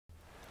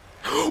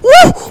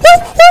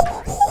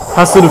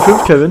Hast du eine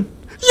 5, Kevin?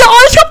 Ja,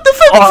 ich hab eine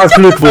 5! Oh,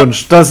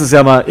 Glückwunsch, das ist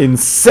ja mal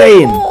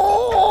insane!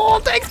 Oh,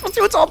 der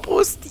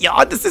Explosionsarmbrust!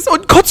 Ja, das ist...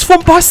 Und kurz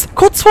vorm Boss!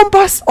 Kurz vorm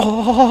Boss!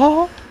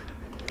 Oh!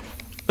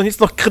 Und jetzt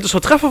noch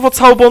kritischer Treffer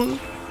verzaubern.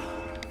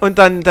 Und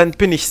dann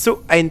bin ich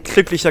so ein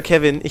glücklicher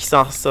Kevin, ich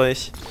sag's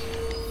euch.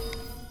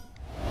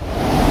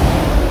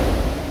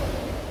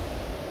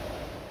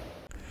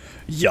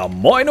 Ja,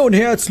 moin und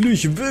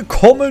herzlich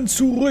willkommen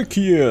zurück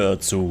hier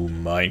zu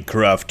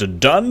Minecraft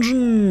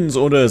Dungeons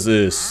und es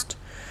ist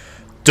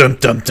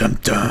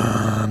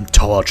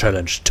Tower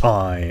Challenge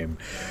Time.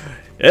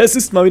 Es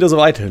ist mal wieder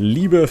soweit,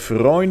 liebe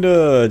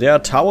Freunde,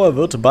 der Tower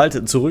wird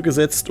bald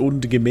zurückgesetzt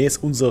und gemäß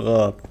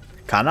unserer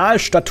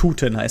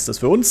Kanalstatuten heißt das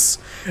für uns,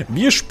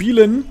 wir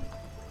spielen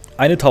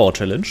eine Tower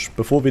Challenge,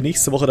 bevor wir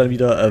nächste Woche dann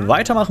wieder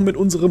weitermachen mit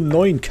unserem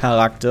neuen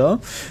Charakter.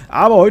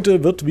 Aber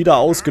heute wird wieder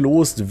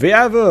ausgelost,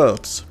 wer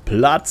wird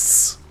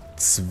Platz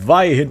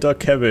 2 hinter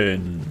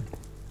Kevin.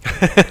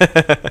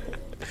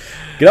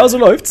 Genau so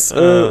läuft's.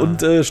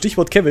 Und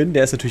Stichwort Kevin,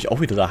 der ist natürlich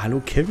auch wieder da.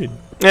 Hallo Kevin.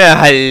 Ja,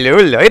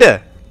 hallo Leute.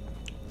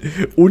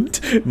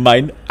 Und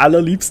mein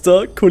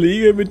allerliebster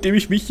Kollege, mit dem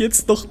ich mich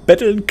jetzt noch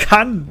betteln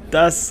kann,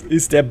 das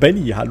ist der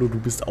Benni. Hallo, du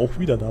bist auch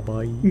wieder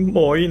dabei.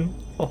 Moin.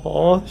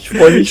 Oh, ich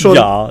freue mich schon.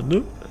 Ja,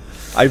 ne?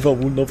 Einfach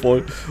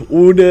wundervoll.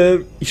 Und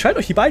ich schalte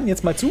euch die beiden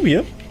jetzt mal zu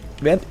hier,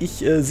 während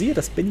ich sehe,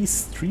 dass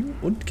Bennys Stream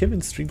und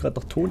Kevins Stream gerade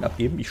noch Ton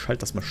abgeben. Ich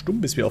schalte das mal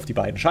stumm, bis wir auf die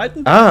beiden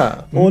schalten.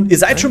 Und ihr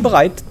seid schon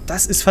bereit.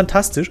 Das ist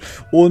fantastisch.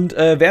 Und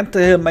während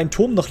mein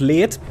Turm noch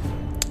lädt,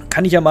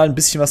 kann ich ja mal ein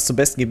bisschen was zum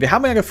Besten geben. Wir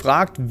haben ja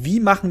gefragt,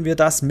 wie machen wir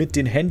das mit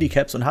den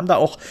Handicaps und haben da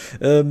auch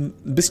ein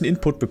bisschen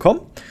Input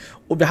bekommen.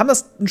 Und wir haben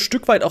das ein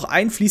Stück weit auch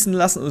einfließen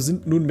lassen und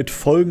sind nun mit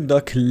folgender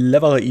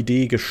cleverer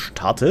Idee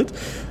gestartet.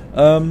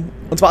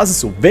 Und zwar ist es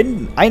so,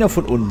 wenn einer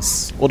von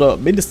uns oder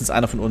mindestens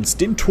einer von uns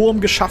den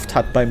Turm geschafft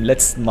hat beim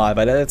letzten Mal,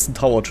 bei der letzten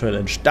Tower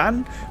Challenge,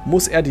 dann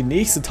muss er die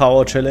nächste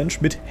Tower Challenge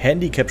mit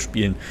Handicap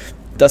spielen.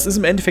 Das ist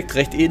im Endeffekt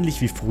recht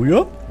ähnlich wie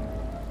früher.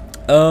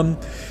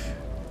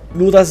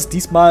 Nur, dass es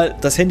diesmal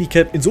das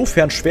Handicap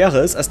insofern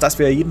schwerer ist, als dass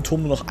wir jeden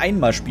Turm nur noch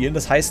einmal spielen.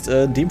 Das heißt,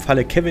 in dem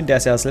Falle Kevin, der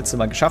es ja das letzte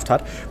Mal geschafft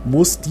hat,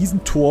 muss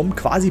diesen Turm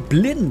quasi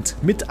blind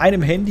mit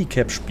einem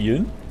Handicap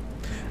spielen.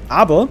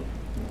 Aber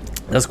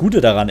das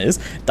Gute daran ist,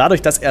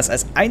 dadurch, dass er es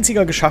als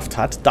einziger geschafft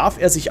hat, darf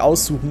er sich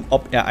aussuchen,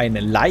 ob er ein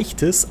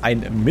leichtes,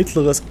 ein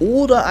mittleres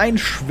oder ein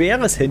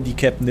schweres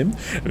Handicap nimmt.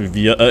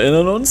 Wir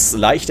erinnern uns,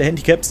 leichte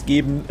Handicaps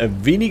geben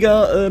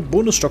weniger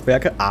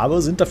Bonusstockwerke,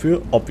 aber sind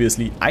dafür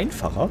obviously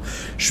einfacher.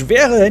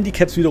 Schwere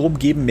Handicaps wiederum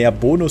geben mehr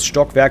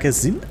Bonusstockwerke,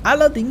 sind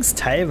allerdings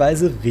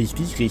teilweise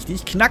richtig,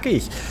 richtig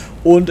knackig.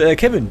 Und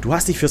Kevin, du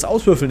hast dich fürs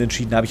Auswürfeln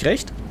entschieden, habe ich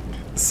recht?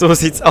 So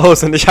sieht's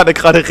aus und ich hatte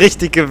gerade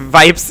richtige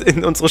Vibes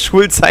in unsere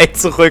Schulzeit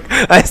zurück,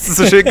 als du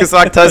so schön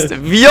gesagt hast,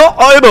 wir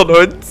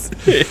erinnern uns.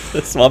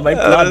 Das war mein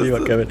Plan,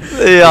 lieber Kevin.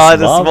 Ja,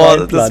 das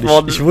waren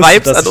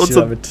Vibes an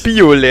unseren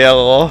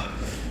Bio-Lehrer.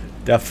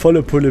 Der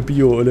volle Pulle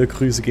Bio, alle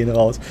Grüße gehen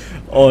raus.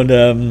 Und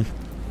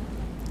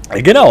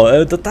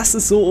genau, das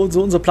ist so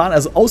unser Plan.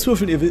 Also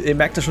auswürfeln, ihr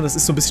merkt ja schon, das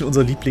ist so ein bisschen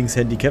unser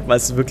Lieblingshandicap, weil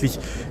es wirklich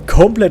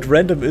komplett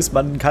random ist.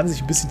 Man kann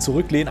sich ein bisschen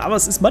zurücklehnen, aber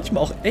es ist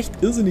manchmal auch echt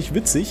irrsinnig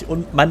witzig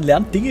und man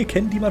lernt Dinge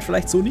kennen, die man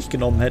vielleicht so nicht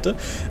genommen hätte.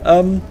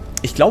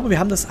 Ich glaube,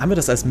 haben wir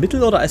das als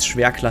Mittel oder als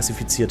schwer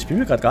klassifiziert? Ich bin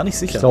mir gerade gar nicht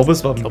sicher. Ich glaube,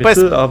 es war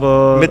Mittel,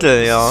 aber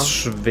Mittel, ja. Es ist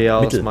schwer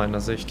aus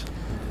meiner Sicht.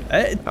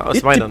 It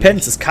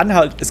depends. Es kann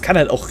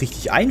halt auch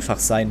richtig einfach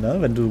sein, ne?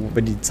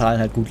 wenn die Zahlen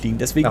halt gut liegen.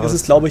 Deswegen ist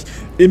es, glaube ich,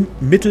 im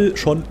Mittel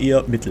schon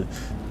eher Mittel.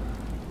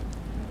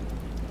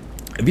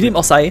 Wie dem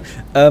auch sei,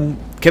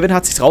 Kevin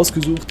hat sich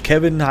rausgesucht.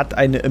 Kevin hat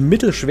ein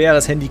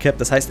mittelschweres Handicap.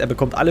 Das heißt, er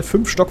bekommt alle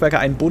 5 Stockwerke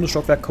einen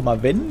Bonusstockwerk,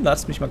 wenn,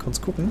 lasst mich mal kurz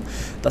gucken,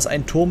 dass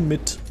ein Turm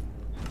mit...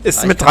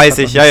 Ist mit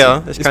 30,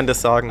 ja, ich kann das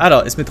sagen. Ah,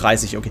 da ist mit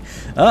 30, okay.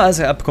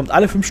 Also er bekommt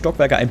alle 5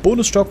 Stockwerke ein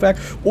Bonusstockwerk.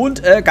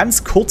 Und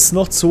ganz kurz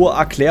noch zur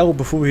Erklärung,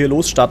 bevor wir hier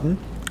losstarten.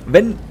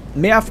 Wenn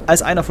mehr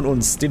als einer von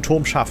uns den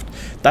Turm schafft,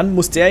 dann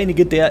muss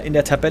derjenige, der in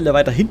der Tabelle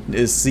weiter hinten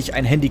ist, sich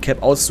ein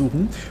Handicap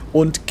aussuchen.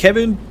 Und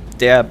Kevin,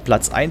 der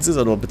Platz 1 ist,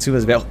 oder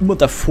beziehungsweise wer auch immer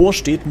davor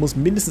steht, muss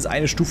mindestens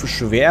eine Stufe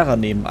schwerer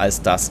nehmen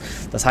als das.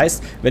 Das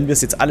heißt, wenn wir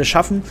es jetzt alle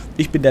schaffen,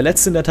 ich bin der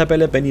Letzte in der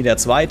Tabelle, Benni der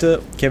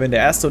Zweite, Kevin der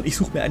Erste und ich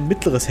suche mir ein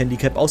mittleres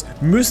Handicap aus,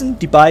 müssen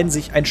die beiden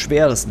sich ein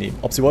schweres nehmen,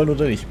 ob sie wollen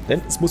oder nicht.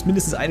 Denn es muss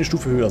mindestens eine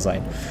Stufe höher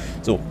sein.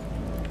 So.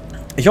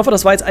 Ich hoffe,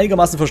 das war jetzt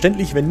einigermaßen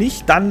verständlich. Wenn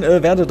nicht, dann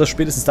werdet ihr das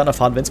spätestens dann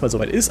erfahren, wenn es mal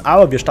soweit ist.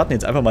 Aber wir starten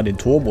jetzt einfach mal den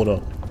Turm,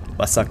 oder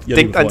was sagt ihr?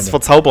 Denkt ans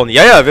Verzaubern.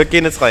 Ja, wir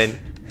gehen jetzt rein.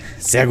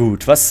 Sehr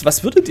gut.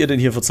 Was würdet ihr denn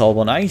hier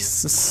verzaubern? Eigentlich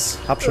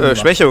hab schon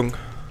Schwächung.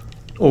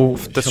 Oh,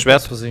 das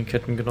Schwert. Versehen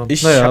Ketten genommen.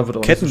 Ich habe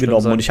Ketten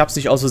genommen und ich habe es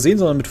nicht aus Versehen,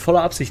 sondern mit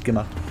voller Absicht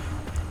gemacht.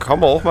 Kann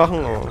man auch machen.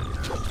 Oh.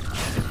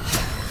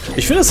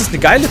 Ich finde, das ist eine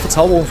geile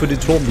Verzauberung für den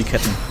Turm, die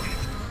Ketten.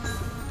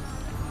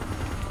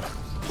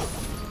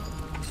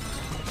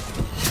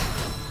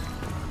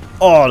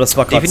 Oh, das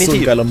war gerade so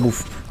ein geiler Move.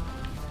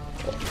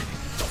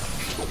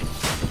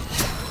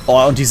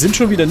 Oh, und die sind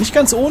schon wieder nicht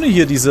ganz ohne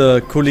hier,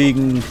 diese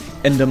Kollegen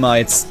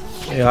Endemites.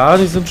 Ja,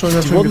 die sind schon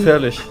ganz schön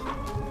gefährlich.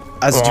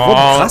 Also die wurden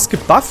krass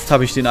gebufft,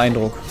 habe ich den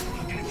Eindruck.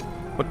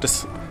 Und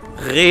das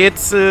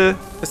Rätsel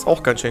ist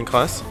auch ganz schön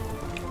krass.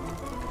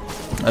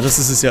 Ja, das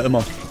ist es ja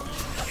immer.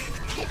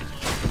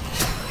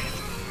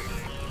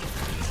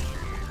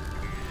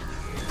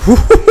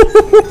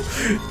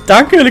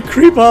 Danke,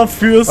 Creeper,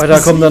 fürs Weil da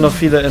kommen dann noch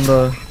viele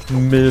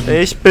Endermilben.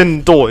 Ich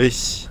bin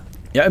durch.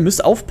 Ja, ihr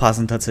müsst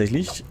aufpassen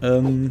tatsächlich.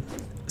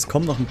 Es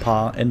kommen noch ein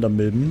paar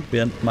Endermilben,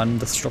 während man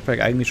das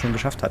Stockwerk eigentlich schon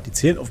geschafft hat. Die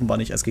zählen offenbar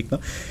nicht als Gegner.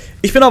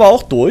 Ich bin aber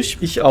auch durch.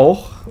 Ich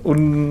auch.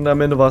 Und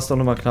am Ende war es doch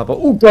nochmal knapper.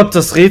 Oh Gott,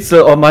 das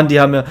Rätsel. Oh Mann, die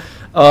haben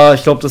ja...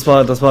 ich glaube, das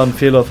war ein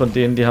Fehler von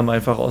denen. Die haben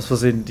einfach aus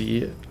Versehen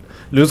die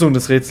Lösung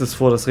des Rätsels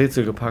vor das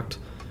Rätsel gepackt.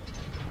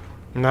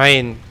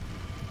 Nein.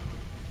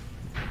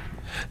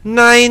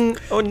 Nein.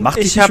 Und Mach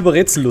dich ich nicht habe über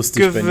Rätsel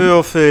lustig,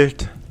 gewürfelt.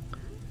 Benni.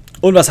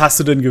 Und was hast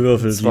du denn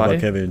gewürfelt, 2. lieber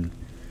Kevin?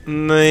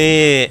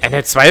 Nee.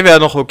 Eine 2 wäre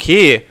noch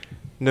okay.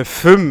 Eine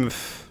 5.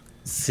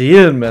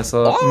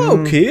 Seelenmesser. Oh,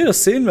 okay,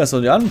 das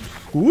Seelenmesser. Ja,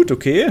 gut,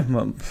 okay.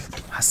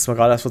 Hast zwar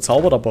gerade erst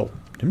verzaubert, aber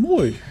nimm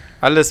ruhig.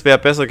 Alles wäre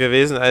besser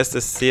gewesen als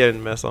das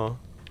Seelenmesser.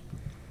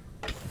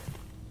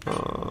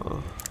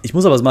 Ich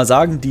muss aber mal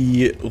sagen,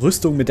 die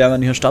Rüstung, mit der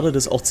man hier startet,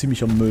 ist auch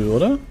ziemlicher Müll,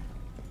 oder?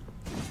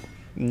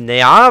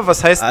 Naja,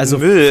 was heißt Also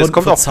Müll? Es von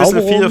kommt auch ein bisschen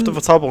Verzauberung- viel auf die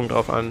Verzauberung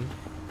drauf an.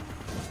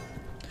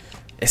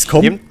 Es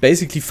kommt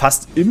basically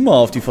fast immer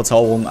auf die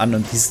Verzauberung an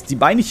und die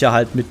meine ich ja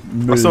halt mit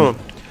Müll. Achso.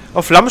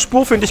 Auf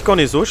Flammenspur finde ich gar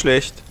nicht so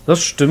schlecht.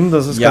 Das stimmt,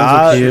 das ist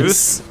Ja,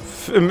 ganz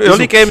okay. Im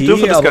Early Game okay,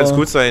 dürfte das ganz aber-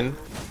 gut sein.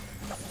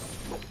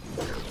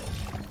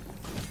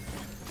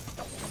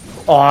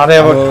 Oh,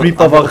 der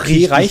Creeper aber war okay,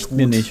 richtig reicht gut.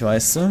 mir nicht,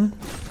 weißt du?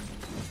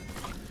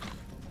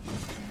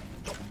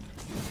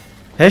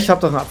 Hä, ich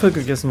habe doch einen Apfel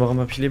gegessen, warum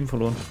habe ich Leben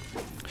verloren?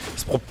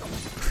 Das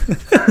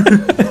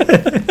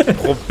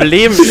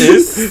Problem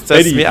ist, dass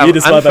Benni, mir am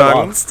jedes Mal beim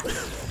Anfang Arzt.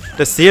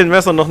 das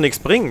Seelenmesser noch nichts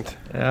bringt.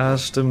 Ja,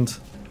 stimmt.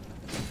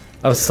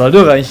 Aber es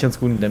sollte doch eigentlich ganz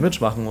guten Damage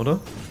machen, oder?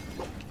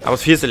 Aber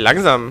es ist viel zu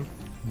langsam.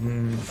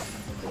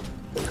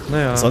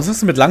 Naja. Sonst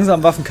hast du mit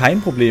langsamen Waffen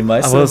kein Problem,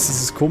 weißt Aber du? es Das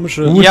ist das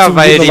komische... Gut. Ja,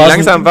 weil die zugegebenermaßen-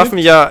 langsamen Waffen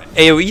ja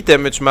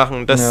AoE-Damage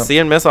machen, das Ja.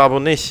 Seelenmesser aber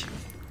nicht.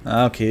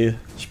 Ah, okay.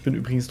 Ich bin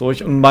übrigens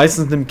durch. Und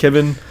meistens nimmt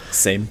Kevin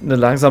Same. eine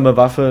langsame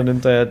Waffe,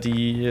 nimmt er ja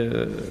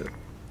die...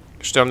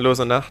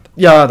 Sternlose Nacht.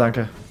 Ja,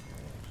 danke.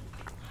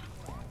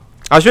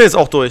 Aber ich bin jetzt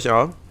auch durch,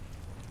 ja.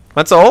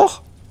 Meinst du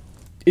auch?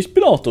 Ich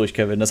bin auch durch,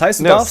 Kevin. Das heißt,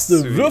 du Ja, darfst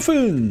sweet.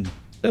 würfeln.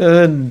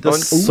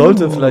 Das Und-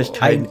 sollte vielleicht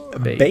kein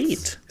ein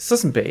Bait. Ist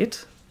das ein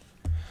Bait?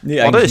 Nee,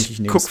 Warte, eigentlich ich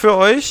nicht. guck für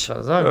euch.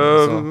 Schade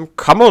sagen,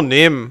 Kann man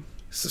nehmen.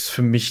 Es ist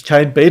für mich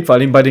kein Bait, vor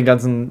allem bei den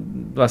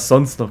ganzen, was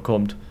sonst noch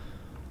kommt.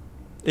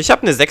 Ich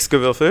habe eine 6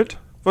 gewürfelt.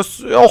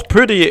 Was auch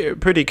pretty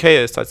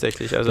okay ist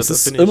tatsächlich. Also Das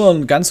ist bin ich- immer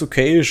ein ganz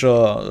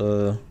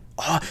okayischer...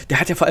 Oh, der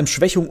hat ja vor allem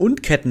Schwächung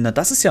und Ketten. Na,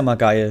 das ist ja mal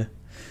geil.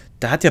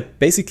 Der hat ja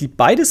basically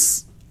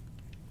beides,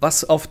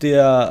 was auf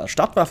der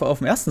Startwaffe auf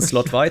dem ersten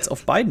Slot war, jetzt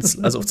auf beiden,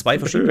 also auf 2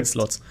 verschiedenen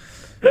Slots.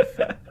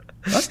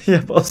 Ich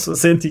habe aus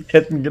Versehen die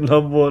Ketten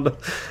genommen,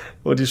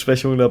 wo die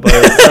Schwächung dabei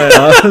ist.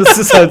 Naja, das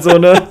ist halt so,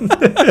 ne?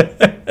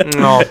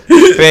 Oh,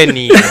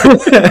 Benni.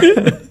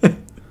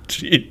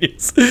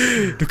 Genius.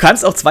 Du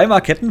kannst auch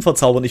 2-mal Ketten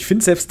verzaubern. Ich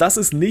finde, selbst das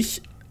ist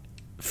nicht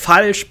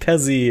falsch per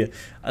se.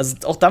 Also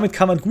auch damit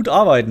kann man gut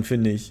arbeiten,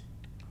 finde ich.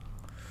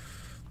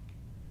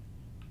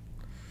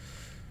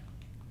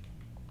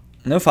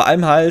 Ne, vor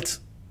allem halt,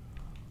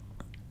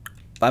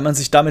 weil man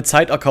sich damit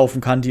Zeit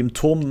erkaufen kann, die im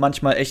Turm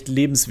manchmal echt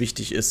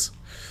lebenswichtig ist.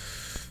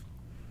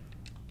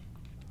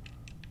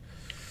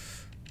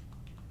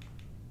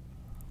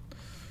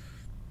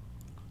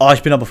 Oh,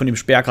 ich bin aber von dem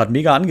Speer gerade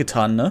mega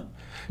angetan, ne?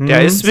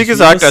 Der ist, wie Wie ihr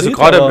gesagt, das also seht,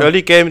 gerade im aber-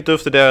 Early Game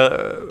dürfte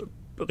der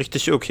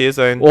richtig okay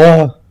sein.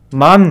 Oh,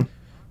 Mann.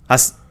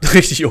 Hast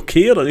richtig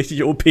okay oder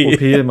richtig OP?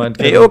 OP meint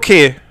Nee, Kevin.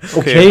 okay.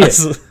 Okay.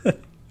 Also,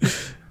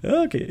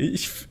 ja, okay.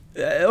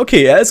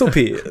 Okay, er ist OP.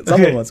 Sagen wir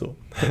Okay. mal so.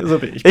 So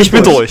bin ich. Ich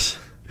bin durch.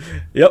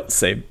 Ja,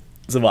 same.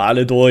 Sind wir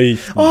alle durch.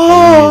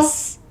 Oh.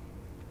 Nice.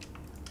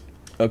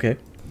 Okay.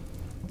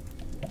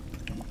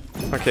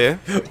 Okay.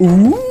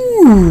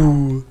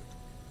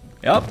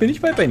 Ja, bin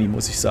ich bei Benni,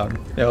 muss ich sagen.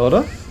 Ja,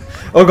 oder?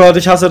 Oh Gott,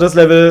 ich hasse das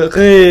Level.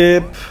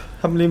 Rip.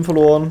 Hab ein Leben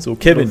verloren. So,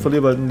 Kevin. Ich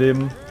verliere bald ein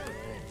Leben.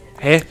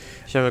 Hä?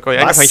 Ich habe gar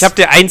nicht Was? angefangen. Ich habe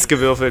dir 1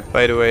 gewürfelt,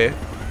 by the way.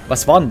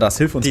 Was war denn das?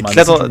 Hilf uns Die, mal.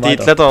 wir sind schon die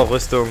weiter.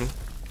 Kletterrüstung.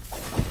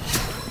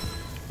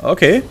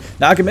 Okay.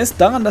 Na, gemessen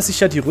daran, dass ich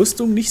ja die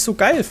Rüstung nicht so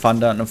geil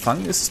fand am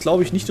Anfang, ist es,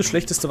 glaube ich, nicht das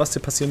Schlechteste, was dir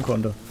passieren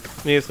konnte.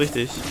 Nee, ist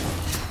richtig.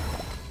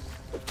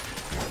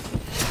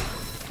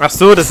 Ach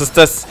so, das ist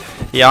das.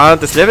 Ja,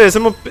 das Level ist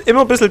immer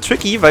ein bisschen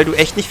tricky, weil du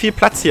echt nicht viel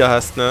Platz hier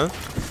hast, ne?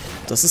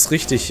 Das ist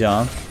richtig,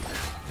 ja.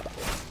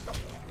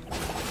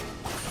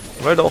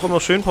 Weil da auch immer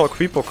schön ein paar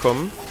Creeper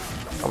kommen.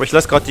 Aber ich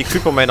lasse gerade die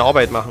Creeper meine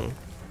Arbeit machen.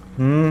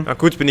 Na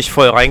gut, bin ich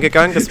voll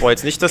reingegangen. Das war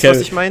jetzt nicht das, was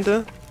Kevin. ich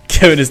meinte.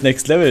 Kevin ist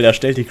Next Level, der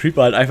stellt die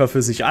Creeper halt einfach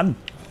für sich an.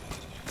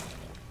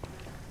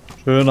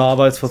 Schöner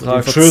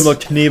Arbeitsvertrag. So, Schöner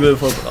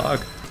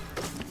Knebelvertrag.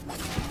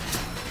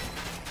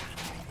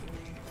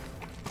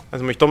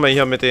 Also mich doch mal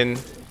hier mit den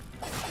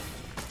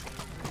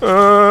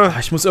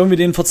Ich muss irgendwie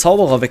den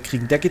Verzauberer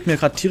wegkriegen. Der geht mir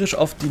gerade tierisch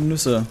auf die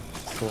Nüsse.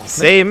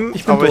 Same,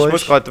 aber ich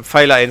muss gerade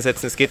Pfeile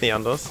einsetzen. Es geht nicht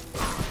anders.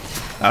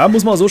 Ja,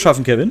 muss man so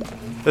schaffen, Kevin.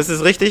 Das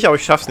ist richtig, aber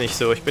ich schaff's nicht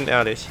so. Ich bin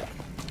ehrlich.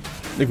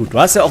 Na gut, du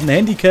hast ja auch ein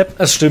Handicap.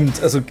 Das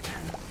stimmt. Also,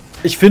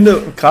 ich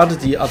finde, gerade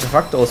die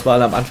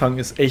Artefaktauswahl am Anfang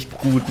ist echt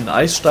gut. Ein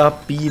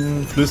Eisstab,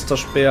 Bienen,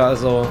 Flüsterspeer,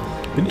 also...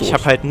 Ich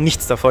habe halt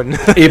nichts davon.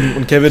 Eben,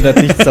 und Kevin hat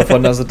nichts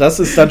davon. Also das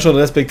ist dann schon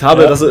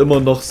respektabel, dass er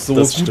immer noch so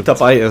gut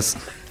dabei ist.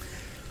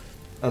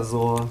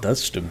 Also...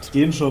 Das stimmt.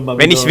 Gehen schon mal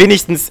Wenn ich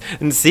wenigstens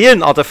ein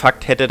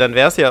Seelenartefakt hätte, dann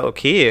wäre es ja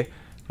okay.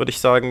 Würde ich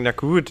sagen, na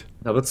gut.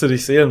 Da würdest du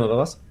dich seelen, oder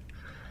was?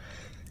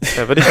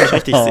 Da würde ich mich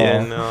richtig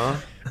seelen, ja.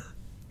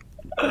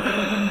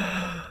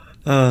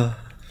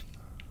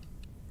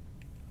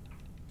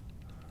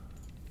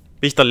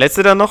 Bin ich der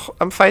Letzte, der noch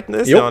am Fighten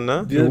ist? Jo, Ja,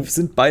 ne? Wir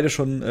sind beide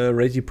schon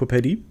ready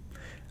Popedi.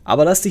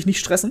 Aber lass dich nicht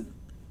stressen.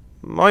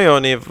 Naja,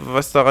 nee,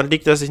 was daran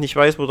liegt, dass ich nicht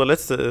weiß, wo der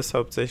Letzte ist,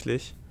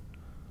 hauptsächlich.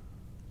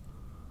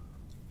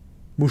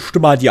 Musst du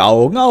mal die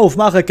Augen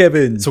aufmachen,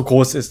 Kevin. So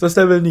groß ist das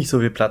Level nicht, so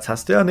viel Platz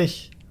hast du ja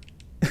nicht.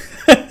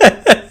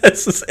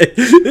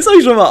 Ist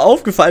euch schon mal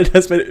aufgefallen,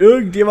 dass wenn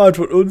irgendjemand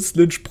von uns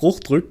einen Spruch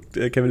drückt,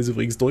 Kevin ist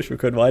übrigens durch, wir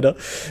können weiter.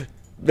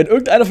 Wenn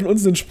irgendeiner von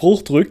uns einen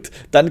Spruch drückt,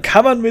 dann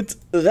kann man mit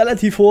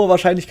relativ hoher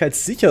Wahrscheinlichkeit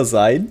sicher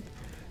sein,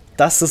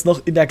 dass das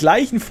noch in der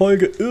gleichen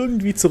Folge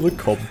irgendwie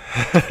zurückkommt.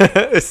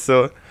 Ist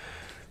so.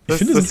 Ich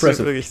finde es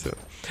impressive. Wirklich so.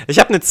 Ich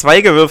habe eine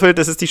 2 gewürfelt,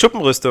 das ist die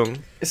Schuppenrüstung.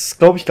 Ist,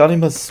 glaube ich, gar nicht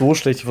mal so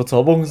schlecht. Die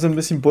Verzauberungen sind ein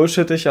bisschen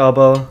bullshittig,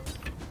 aber...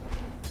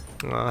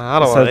 Na,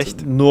 hat ist aber halt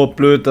recht. nur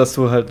blöd, dass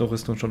du halt eine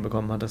Rüstung schon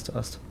bekommen hattest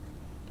erst.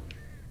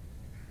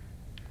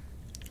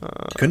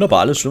 Könnte aber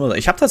alles schlimmer sein.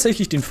 Ich habe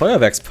tatsächlich den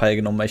Feuerwerkspfeil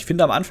genommen, weil ich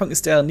finde, am Anfang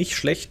ist der nicht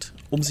schlecht,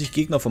 um sich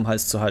Gegner vom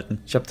Hals zu halten.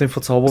 Ich habe den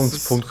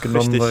Verzauberungspunkt genommen,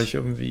 richtig. weil ich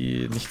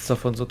irgendwie nichts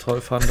davon so toll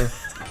fand.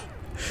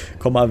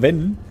 Komm mal,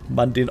 wenn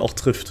man den auch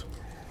trifft.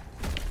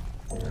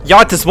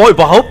 Ja, das war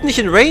überhaupt nicht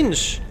in Range.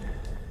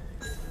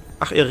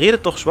 Ach, ihr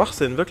redet doch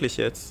Schwachsinn, wirklich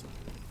jetzt.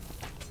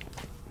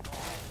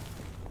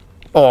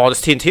 Oh,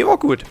 das TNT war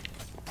gut.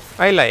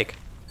 I like.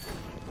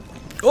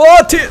 Oh,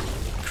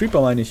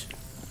 Creeper meine ich.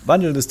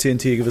 Wandelndes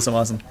TNT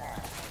gewissermaßen.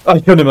 Ach,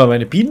 ich könnte mal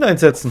meine Bienen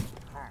einsetzen.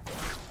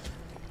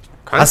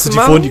 Hast du die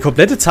vorhin die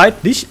komplette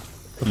Zeit nicht?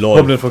 Lol.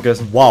 Komplett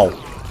vergessen. Wow.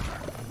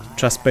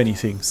 Just Benny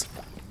things.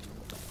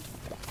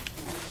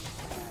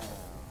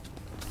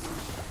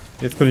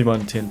 Jetzt könnte ich mal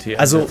ein TNT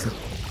also einsetzen.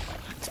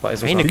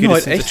 Ich bin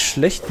heute echt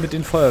schlecht mit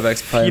den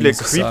Feuerwerkspfeilen. Viele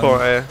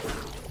Creeper, ey.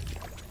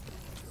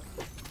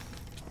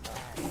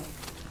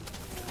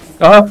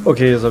 Ah,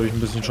 okay, jetzt habe ich ein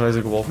bisschen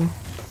Scheiße geworfen.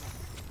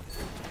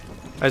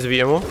 Also wie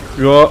immer.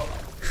 Ja.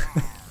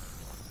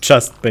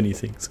 Just Benny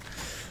things.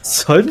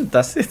 Was soll denn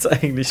das jetzt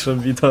eigentlich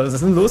schon wieder? Was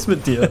ist denn los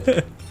mit dir?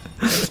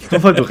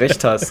 Nur weil du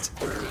recht hast.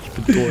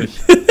 Ich bin durch.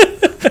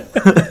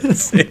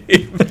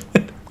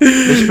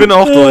 Ich bin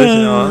auch durch,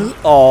 ja.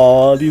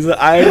 Oh,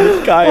 diese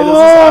Einigkeit, das ist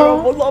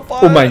einfach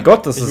wunderbar. Oh mein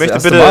Gott, das ist das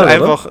erste Mal. Ich möchte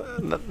bitte einfach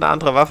eine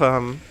andere Waffe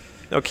haben.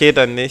 Okay,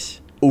 dann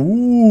nicht.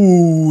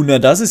 Na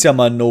das ist ja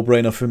mal ein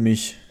No-Brainer für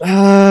mich.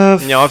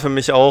 Ja, für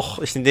mich auch.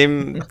 Ich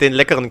nehme den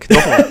leckeren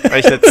Knochen, weil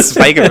ich eine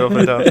 2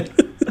 gewürfelt habe.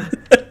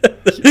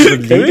 Ich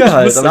überlege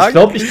halt,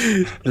 aber ich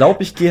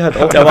glaube, ich gehe halt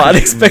auch. Der war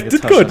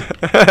unexpected gut.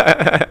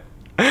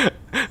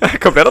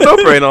 Kompletter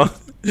No-Brainer.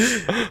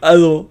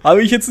 Also,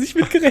 habe ich jetzt nicht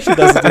mit gerechnet,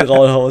 dass du den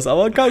raushaust,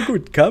 aber kam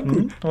gut.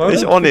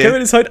 Ich auch nicht.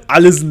 Kevin ist heute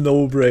alles ein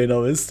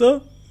No-Brainer, wisst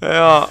ihr?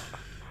 Ja.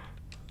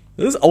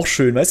 Das ist auch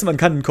schön, weißt du, man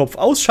kann den Kopf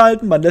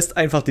ausschalten, man lässt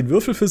einfach den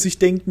Würfel für sich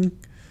denken.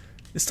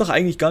 Ist doch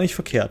eigentlich gar nicht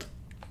verkehrt.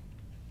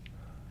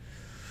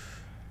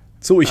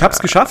 So, ich hab's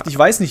geschafft, ich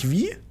weiß nicht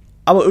wie,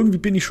 aber irgendwie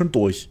bin ich schon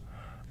durch.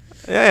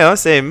 Ja,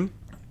 same.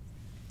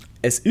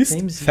 Es ist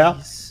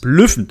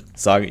verblüffend,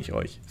 sage ich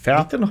euch.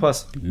 Liegt da noch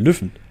was?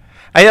 Verblüffend.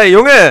 Ah ja,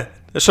 Junge,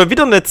 das ist schon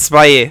wieder eine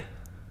 2.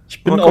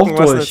 Ich bin mal gucken,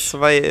 auch durch. Was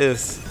eine 2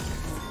 ist.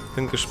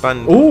 Bin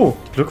gespannt. Oh,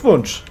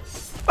 Glückwunsch.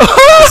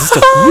 Das ist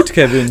doch gut,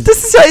 Kevin. Das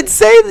ist ja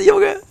insane,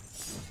 Junge.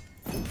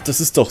 Das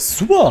ist doch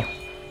super.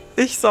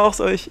 Ich sag's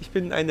euch, ich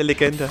bin eine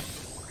Legende.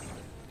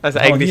 Also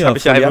eigentlich habe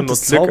ich ja einfach nur Glück.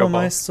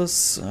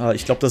 Zaubermeisters.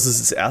 Ich glaube, das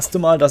ist das erste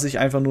Mal, dass ich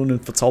einfach nur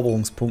einen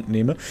Verzauberungspunkt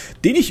nehme.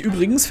 Den ich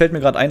übrigens, fällt mir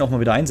gerade ein, auch mal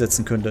wieder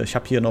einsetzen könnte. Ich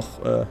habe hier noch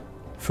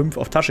 5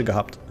 auf Tasche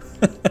gehabt.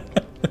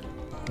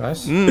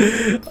 Nice.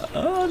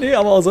 Nee,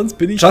 aber sonst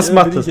bin ich... Just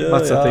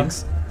Matze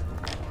Things.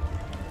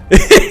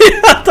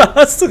 Ja, da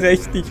hast du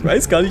recht. Ich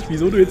weiß gar nicht,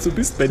 wieso du jetzt so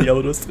bist, Benni,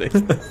 aber du hast recht.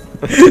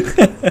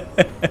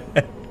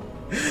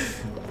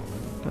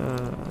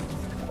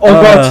 Oh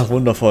Gott.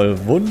 Wundervoll,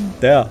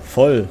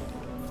 wundervoll.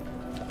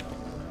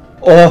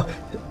 Oh.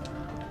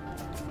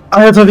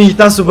 Alter, wie ich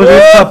das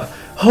überlebt habe.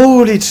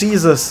 Holy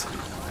Jesus.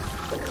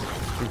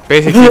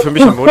 Basically für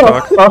mich am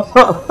Montag.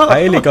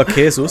 Heiliger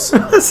Jesus.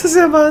 Das ist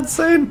ja mal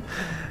insane.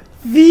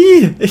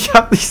 Wie? Ich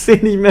sehe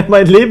nicht mehr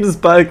meinen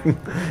Lebensbalken.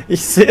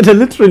 Ich sehe den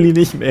literally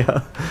nicht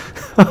mehr.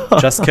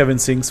 Just Kevin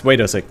sings,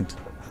 wait a second.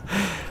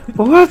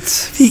 What?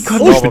 Wie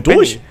konnte ich bin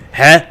durch?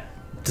 Hä?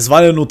 Das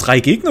waren ja nur 3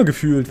 Gegner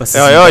gefühlt. Was ist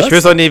ja, das? ich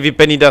weiß auch nicht, wie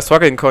Benni da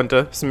strugglen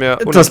konnte. Ist mir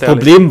das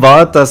Problem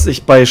war, dass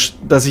ich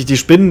die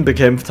Spinnen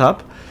bekämpft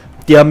habe.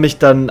 die haben mich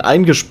dann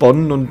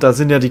eingesponnen und da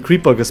sind ja die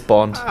Creeper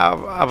gespawnt.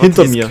 Aber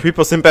hinter die mir.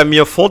 Creeper sind bei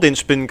mir vor den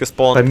Spinnen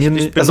gespawnt. Bei mir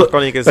nicht. Also,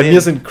 gar nicht gesehen. bei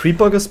mir sind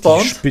Creeper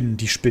gespawnt.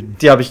 Die Spinnen.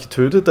 Die habe ich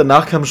getötet.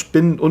 Danach kamen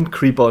Spinnen und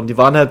Creeper. Und die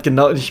waren halt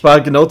genau, ich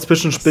war genau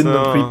zwischen Spinnen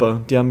und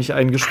Creeper. Die haben mich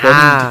eingesponnen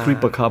und die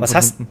Creeper kamen was von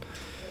hast, hinten.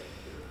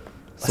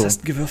 Was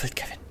hast du gewürfelt,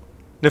 Kevin?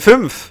 Eine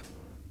 5.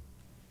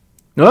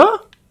 Ja,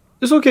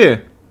 ist okay.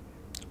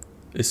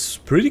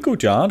 Ist pretty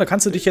gut, ja. Da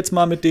kannst du dich jetzt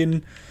mal mit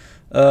den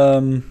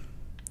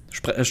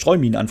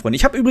Streuminen anfreunden.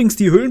 Ich habe übrigens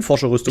die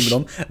Höhlenforscherrüstung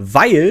genommen,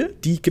 weil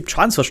die gibt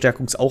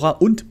Schadensverstärkungsaura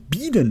und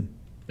Bienen.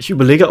 Ich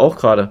überlege auch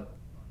gerade.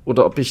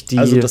 Oder ob ich die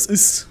Also das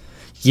ist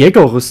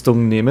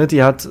Jägerrüstung nehme.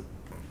 Die hat...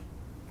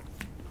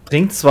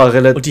 Bringt zwar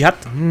relativ... Und die hat...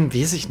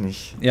 weiß ich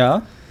nicht.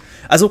 Ja.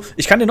 Also,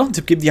 ich kann dir noch einen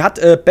Tipp geben. Die hat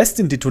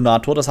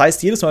Bestin-Detonator. Das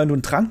heißt, jedes Mal, wenn du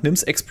einen Trank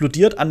nimmst,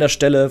 explodiert an der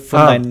Stelle von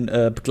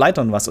deinen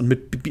Begleitern was. Und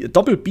mit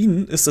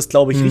Doppelbienen ist das,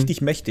 glaube ich,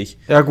 richtig mächtig.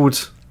 Ja,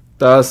 gut.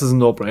 Da ist es ein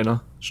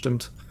No-Brainer.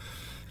 Stimmt.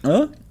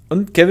 Ja?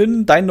 Und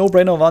Kevin, dein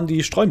No-Brainer waren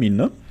die Streuminen,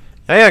 ne?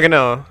 Ja,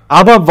 genau.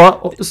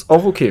 Aber ist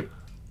auch okay.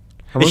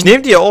 Ich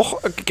nehme die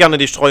auch gerne,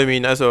 die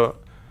Streuminen. Also,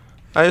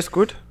 alles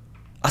gut.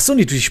 Achso,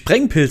 die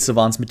Sprengpilze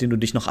waren es, mit denen du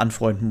dich noch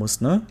anfreunden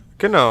musst, ne?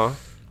 Genau.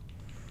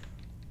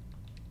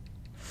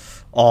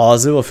 Oh,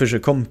 Silberfische,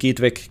 komm,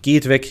 geht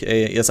weg,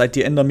 ey. Ihr seid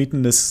die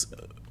Endermiten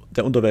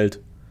der Unterwelt.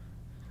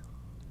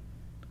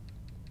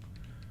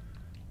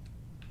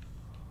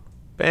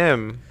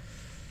 Bam.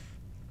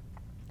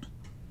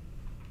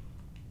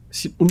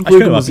 Bisschen Ich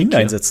kann mal Bienen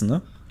einsetzen,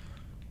 ne?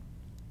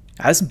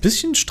 Ja, ist ein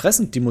bisschen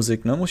stressend, die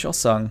Musik, ne? Muss ich auch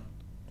sagen.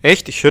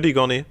 Echt? Ich höre die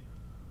gar nicht.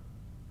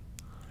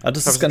 Ja,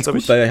 das ist ganz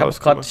gut, weil ich habe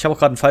auch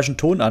gerade einen falschen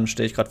Ton an,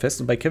 stelle ich gerade fest.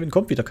 Und bei Kevin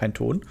kommt wieder kein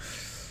Ton.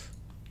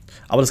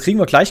 Aber das kriegen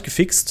wir gleich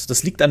gefixt.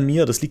 Das liegt an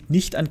mir. Das liegt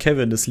nicht an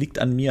Kevin. Das liegt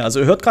an mir.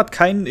 Also ihr hört gerade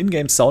keinen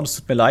Ingame-Sound. Es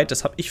tut mir leid.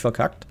 Das habe ich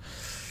verkackt.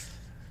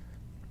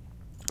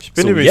 Ich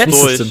bin übrigens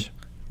durch.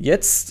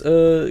 Jetzt,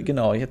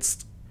 genau.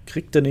 Jetzt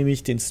kriegt er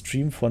nämlich den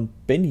Stream von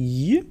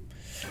Benni.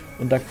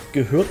 Und da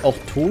gehört auch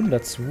Ton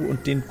dazu.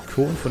 Und den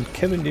Ton von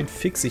Kevin, den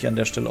fixe ich an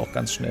der Stelle auch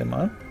ganz schnell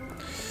mal.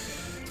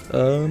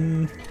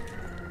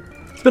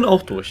 Ich bin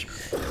auch durch.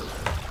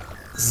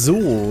 So,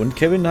 und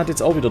Kevin hat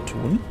jetzt auch wieder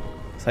Ton.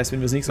 Das heißt, wenn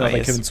wir das nächste Mal bei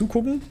Kevin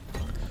zugucken,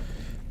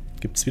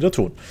 gibt es wieder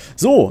Ton.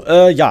 So,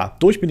 ja,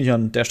 durch bin ich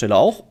an der Stelle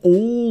auch.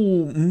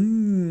 Oh,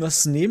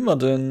 was nehmen wir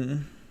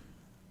denn?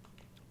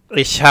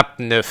 Ich habe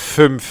eine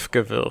 5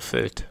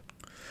 gewürfelt.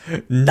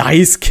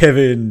 Nice,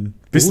 Kevin.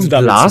 Bist du da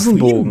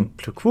Blasenbogen?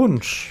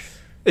 Glückwunsch.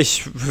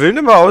 Ich will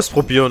nicht mal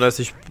ausprobieren.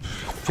 Also ich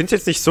finde es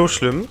jetzt nicht so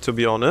schlimm, to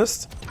be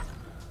honest.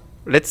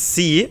 Let's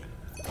see,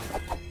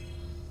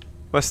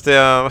 was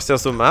der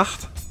so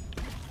macht.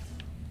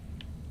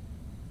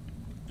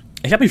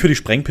 Ich habe mich für die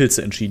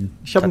Sprengpilze entschieden.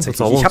 Ich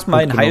habe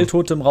meinen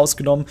Heiltotem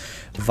rausgenommen,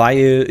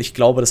 weil ich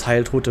glaube, das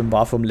Heiltotem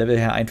war vom Level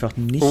her einfach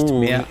nicht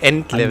mehr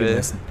Endlevel.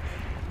 angemessen.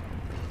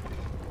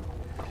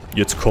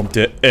 Jetzt kommt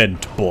der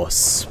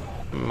Endboss.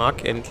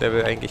 Mag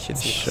Endlevel eigentlich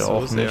jetzt nicht so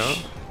auch sehr.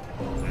 nicht.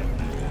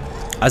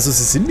 Also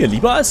sie sind mir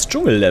lieber als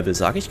Dschungellevel,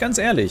 sage ich ganz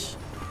ehrlich.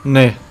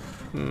 Nee.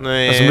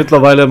 Also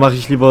mittlerweile mache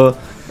ich lieber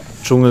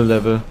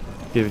Dschungellevel.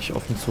 Gebe ich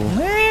offen zu.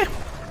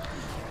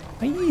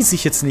 Weiß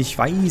ich jetzt nicht.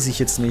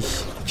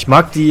 Ich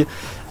mag die,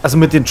 also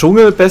mit den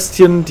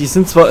Dschungelbestien, die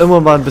sind zwar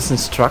immer mal ein bisschen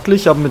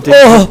strugglig, aber mit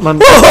denen kommt man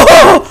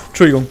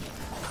Entschuldigung.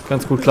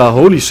 ganz gut klar.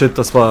 Holy shit,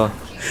 das war...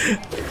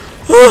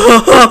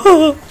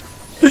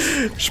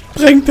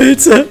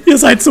 Sprengpilze, ihr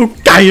seid so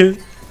geil.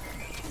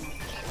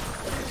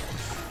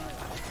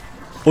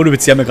 Ohne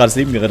Witz, die haben mir gerade das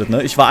Leben gerettet,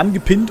 ne? Ich war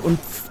angepinnt und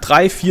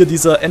 3, 4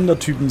 dieser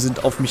Endertypen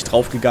sind auf mich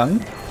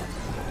draufgegangen.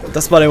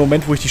 Das war der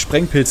Moment, wo ich die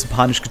Sprengpilze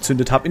panisch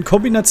gezündet habe. In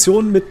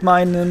Kombination mit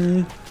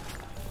meinem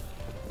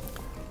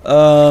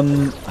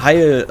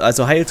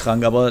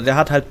Heiltrank. Aber der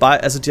hat halt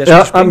die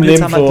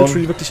Sprengpilze haben halt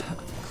literally wirklich...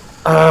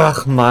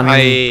 Ach Mann.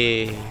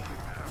 Ei.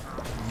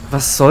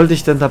 Was soll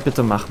ich denn da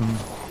bitte machen?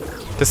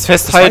 Das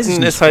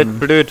Festhalten ist halt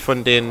blöd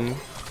von denen.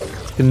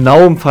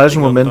 Genau im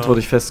falschen Moment wurde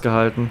ich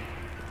festgehalten.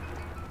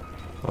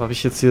 Wo habe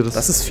ich jetzt hier das...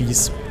 Das ist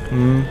fies.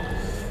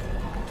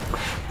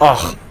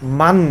 Ach,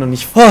 Mann. Und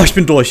ich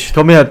bin durch. Ich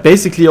komme ja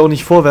basically auch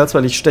nicht vorwärts,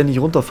 weil ich ständig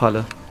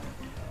runterfalle.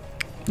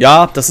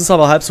 Ja, das ist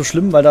aber halb so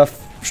schlimm, weil da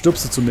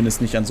stirbst du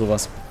zumindest nicht an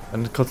sowas.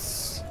 Dann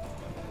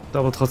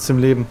aber trotzdem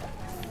leben.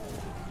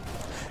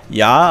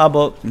 Ja,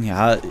 aber...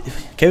 Ja,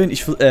 Kevin,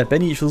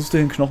 Benni, ich versuche dir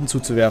den Knochen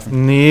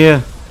zuzuwerfen. Nee,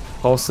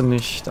 brauchst du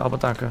nicht, aber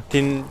danke.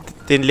 Den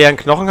leeren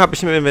Knochen habe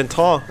ich im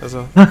Inventar.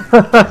 Also.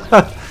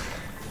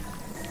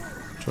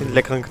 Den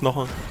leckeren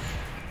Knochen.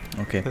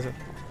 Okay. Also,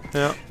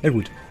 ja. Ja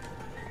gut.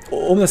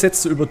 Um das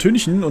jetzt zu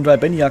übertünchen und weil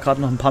Benni ja gerade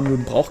noch ein paar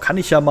Minuten braucht, kann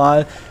ich ja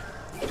mal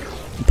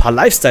ein paar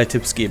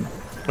Lifestyle-Tipps geben.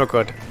 Oh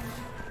Gott.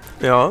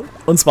 Ja.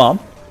 Und zwar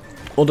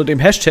unter dem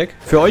Hashtag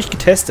für euch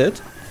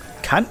getestet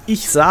kann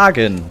ich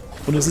sagen,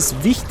 und es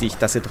ist wichtig,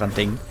 dass ihr dran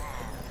denkt,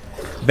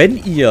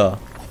 wenn ihr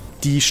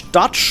die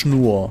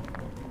Startschnur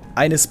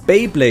eines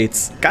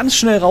Beyblades ganz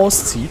schnell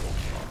rauszieht,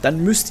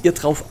 dann müsst ihr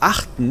darauf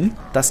achten,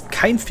 dass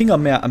kein Finger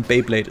mehr am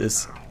Beyblade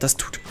ist. Das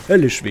tut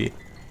höllisch weh.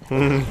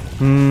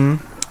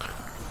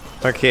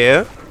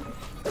 Okay.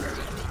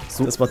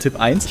 Das war Tipp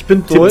 1. Ich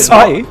bin Tipp durch.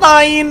 2. Oh,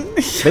 nein!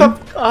 Ich Wenn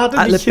hab gerade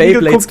alle nicht Beyblades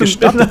hingeguckt und bin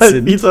gestartet halt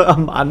sind. wieder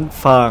am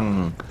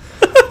Anfang.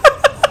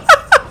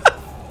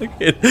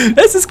 Okay.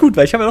 Das ist gut,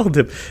 weil ich habe ja noch einen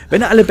Tipp.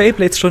 Wenn alle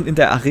Beyblades schon in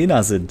der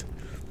Arena sind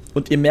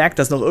und ihr merkt,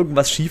 dass noch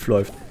irgendwas schief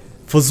läuft,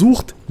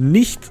 versucht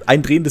nicht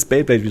ein drehendes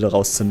Beyblade wieder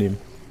rauszunehmen.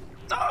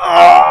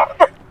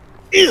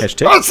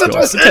 Hashtag für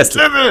uns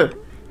getestet.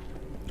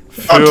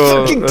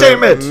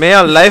 Für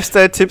mehr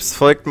Lifestyle-Tipps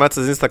folgt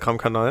Matzes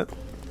Instagram-Kanal.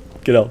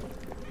 Genau.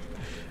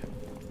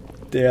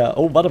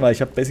 Oh, warte mal,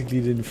 ich habe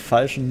basically den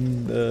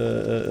falschen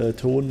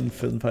Ton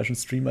für den falschen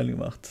Stream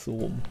gemacht. So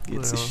rum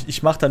geht's. Ja.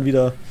 Ich mach dann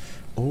wieder.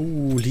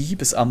 Oh,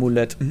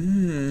 Liebesamulett.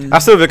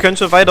 Achso, wir können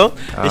schon weiter.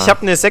 Ja. Ich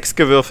habe eine 6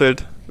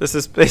 gewürfelt. Das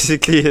ist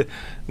basically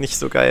nicht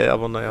so geil,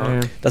 aber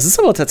naja. Das ist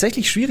aber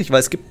tatsächlich schwierig, weil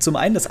es gibt zum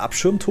einen das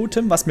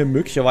Abschirmtotem, was mir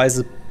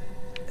möglicherweise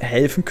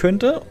helfen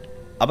könnte,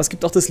 aber es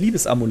gibt auch das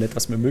Liebesamulett,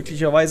 was mir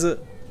möglicherweise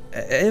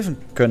helfen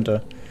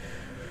könnte.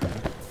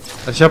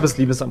 Also ich habe das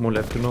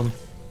Liebesamulett genommen.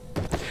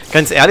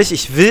 Ganz ehrlich,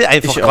 ich will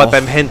einfach Ich gerade auch.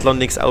 beim Händler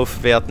nichts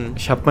aufwerten.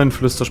 Ich habe meinen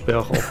Flüsterspeer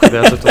auch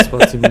aufgewertet, das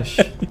war ziemlich...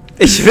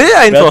 Ich will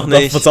einfach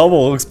nicht.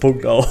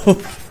 Verzauberungspunkt auf.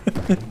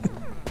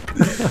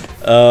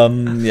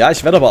 Ja,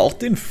 ich werde aber auch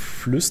den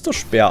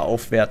Flüsterspeer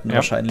aufwerten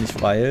wahrscheinlich,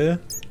 weil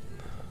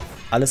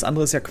alles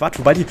andere ist ja Quatsch.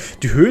 Wobei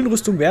die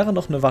Höhlenrüstung wäre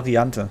noch eine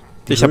Variante.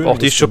 Ich habe auch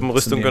die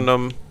Schuppenrüstung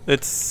genommen.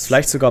 Ist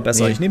vielleicht sogar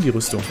besser. Nee. Ich nehme die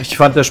Rüstung. Ich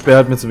fand, der Speer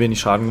hat mir zu wenig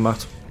Schaden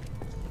gemacht.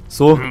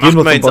 So, gehen Macht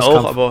wir meins zum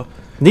Bosskampf. auch, aber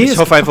Nee, ich es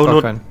hoffe gibt einfach gar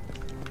nur... keinen.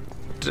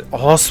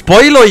 Oh,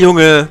 Spoiler,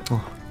 Junge! Oh,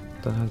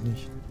 dann halt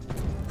nicht.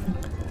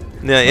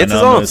 Ja, jetzt ist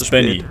auch noch zu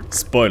Benni. spät.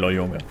 Spoiler,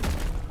 Junge.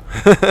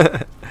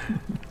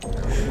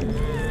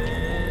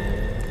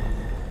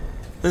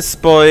 Ein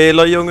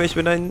Spoiler, Junge, ich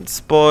bin ein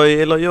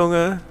Spoiler,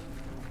 Junge.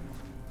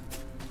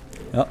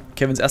 Ja,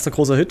 Kevins erster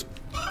großer Hit.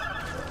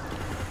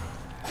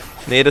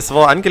 Nee, das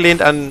war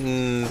angelehnt an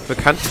einen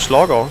bekannten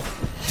Schlager.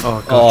 Oh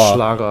Gott,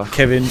 Schlager.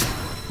 Kevin,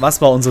 was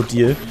war unser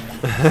Deal?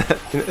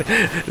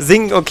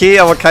 Singen okay,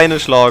 aber keine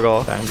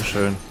Schlager.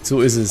 Dankeschön.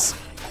 So ist es.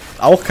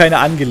 Auch keine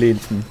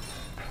angelehnten.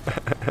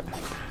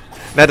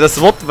 Na, das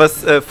Wort,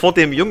 was vor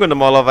dem Junge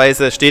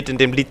normalerweise steht in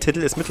dem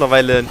Liedtitel, ist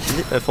mittlerweile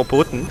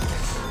verboten.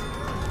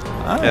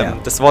 Ja.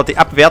 Das war die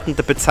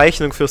abwertende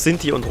Bezeichnung für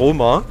Sinti und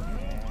Roma.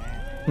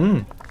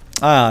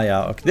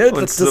 Ja, okay. Ja,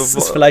 Und das so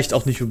ist vielleicht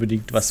auch nicht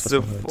unbedingt was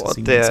So man heute war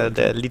singen der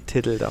sollte.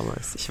 Liedtitel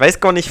damals. Ich weiß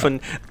gar nicht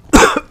von...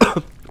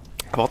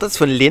 War das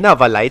von Lena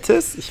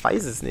Valaitis? Ich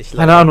weiß es nicht.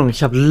 Keine Ahnung,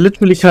 ich habe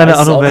literally keine weiß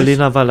es Ahnung, auch wer nicht.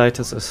 Lena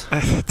Valaitis ist.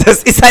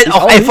 Das ist halt Ich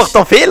auch auch einfach nicht.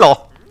 der Fehler.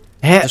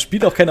 Hä? Das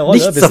spielt auch keine Rolle,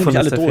 Nichts wir sind davon nicht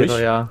alle ist der durch.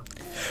 Fehler, ja.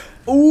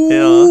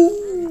 Ja.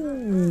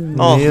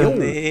 Oh, Nee.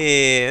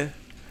 nee.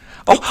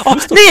 Oh, nee,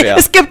 Flüsterspeer.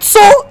 es gibt so...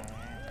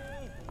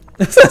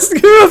 Was hast du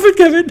gewürfelt,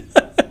 Kevin?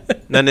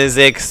 Na, eine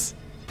 6.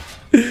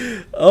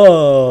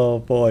 Oh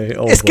boy,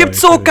 oh Es boy, gibt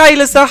so Kevin.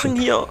 geile Sachen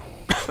hier.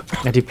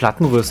 Ja, die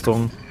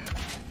Plattenrüstung.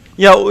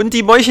 Ja, und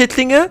die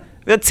Meuchelklinge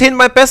wird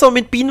 10-mal besser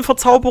mit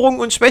Bienenverzauberung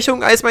und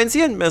Schwächung als mein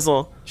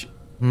Seelenmesser.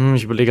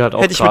 Ich überlege halt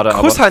auch Hätte ich mit gerade,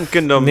 aber... Kusshand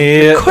genommen.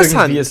 Nee, mit Kusshand.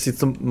 irgendwie ist die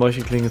zum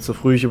Meuchelklinge zu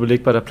früh. Ich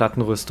überlege bei der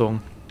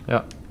Plattenrüstung.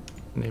 Ja,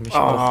 nehme ich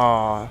auch.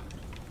 Ah.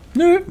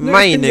 Nö,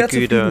 Meine ich bin sehr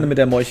Güte. zufrieden mit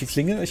der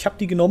Meuchelklinge. Ich habe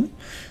die genommen.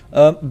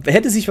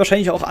 Hätte sich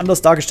wahrscheinlich auch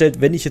anders dargestellt,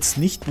 wenn ich jetzt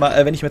nicht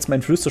mal, wenn ich jetzt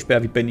meinen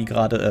Flüsterspeer wie Benni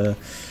gerade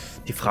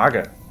Die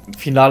Frage,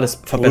 finales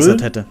verbessert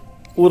Brüllen hätte.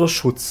 oder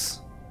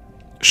Schutz?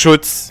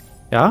 Schutz.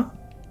 Ja?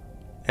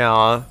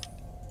 Ja.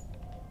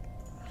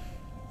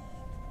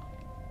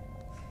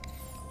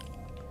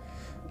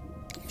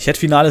 Ich hätte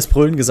finales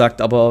Brüllen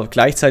gesagt, aber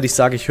gleichzeitig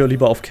sage ich, höre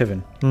lieber auf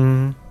Kevin.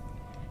 Mhm.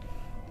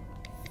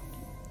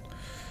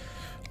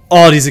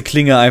 Oh, diese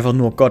Klinge einfach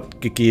nur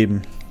Gott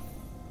gegeben.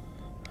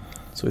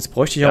 So, jetzt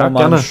bräuchte ich Ja, aber mal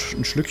gerne.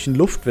 ein Schlückchen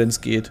Luft, wenn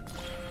es geht.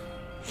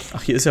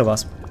 Ach, hier ist ja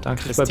was.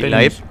 Danke Ist bei die Benni.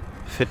 Leib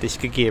für dich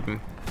gegeben.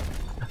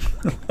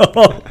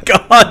 Oh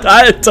Gott,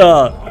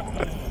 Alter!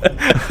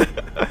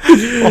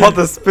 Oh,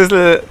 das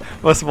bisschen...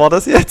 Was war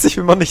das jetzt? Ich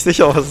bin mir nicht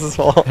sicher, was es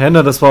war.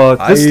 Henne, das war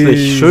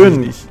köstlich,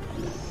 schön. Ich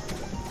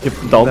Gib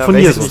einen Daumen Na, von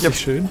weiß dir. ich So. nicht, ob-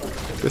 schön.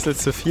 Ein bisschen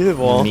zu viel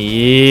war.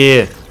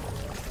 Nee.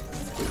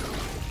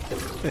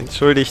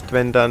 Entschuldigt,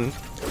 wenn dann...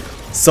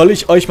 Soll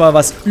ich euch mal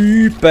was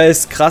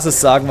übelst Krasses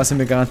sagen, was ihr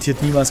mir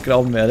garantiert niemals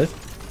glauben werdet?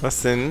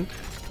 Was denn?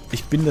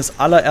 Ich bin das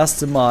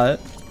allererste Mal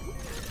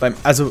beim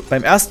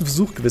ersten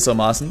Versuch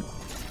gewissermaßen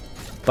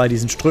bei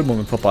diesen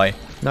Strömungen vorbei.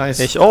 Nice.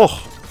 Ich auch.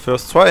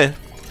 First try.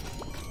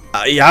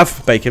 Ja,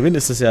 bei Kevin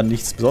ist das ja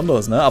nichts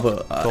Besonderes, ne?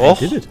 Aber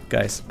Doch. I did it,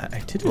 guys. I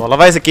did it.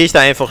 Normalerweise gehe ich da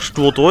einfach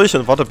stur durch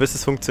und warte, bis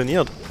es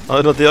funktioniert.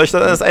 Erinnert ihr euch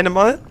das eine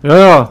Mal? Ja,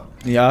 ja.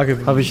 Ja,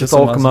 Habe ich jetzt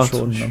auch gewissermaßen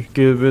gemacht. schon, ne?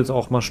 Ich will jetzt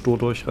auch mal stur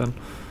durchrennen.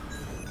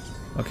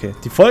 Okay,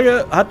 die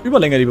Folge hat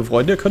Überlänge, liebe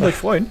Freunde. Ihr könnt euch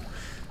freuen.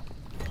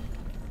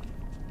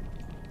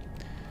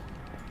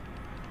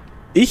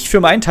 Ich für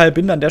meinen Teil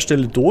bin an der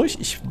Stelle durch.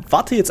 Ich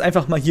warte jetzt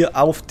einfach mal hier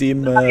auf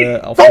dem,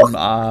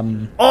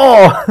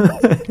 Oh!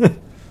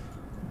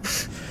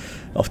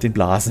 auf den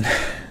Blasen.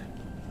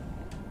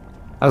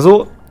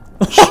 Also,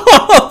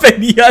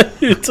 Benni,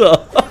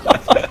 Alter!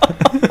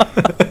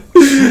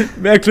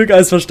 Mehr Glück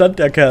als Verstand,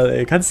 der Kerl,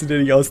 ey. Kannst du dir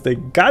nicht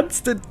ausdenken.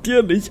 Kannst du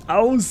dir nicht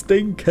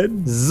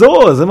ausdenken.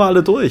 So, sind wir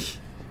alle durch.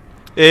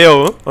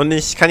 Jo, und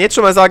ich kann jetzt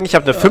schon mal sagen, ich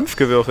habe eine 5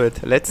 gewürfelt.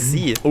 Let's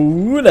see.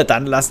 Na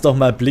dann lass doch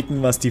mal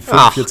blicken, was die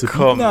 5 hier zu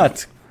bieten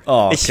hat.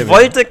 Oh, ich Kevin.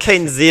 wollte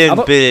kein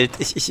Seelenbild.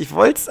 Ich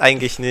wollte es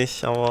eigentlich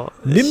nicht, aber...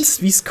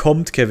 Nimm's, wie es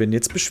kommt, Kevin.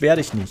 Jetzt beschwer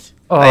dich nicht.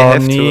 Oh, I have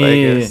to, I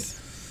nee. guess.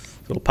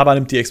 So, Papa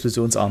nimmt die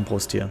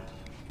Explosionsarmbrust hier.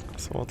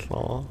 So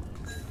klar.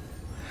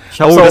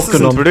 Ich hab's Oh, auch das ist ein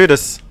genommen.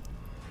 blödes.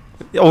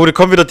 Oh, da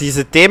kommen wieder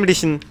diese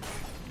dämlichen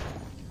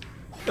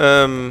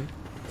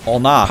Oh,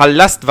 na.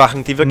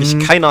 Palastwachen, die wirklich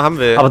keiner haben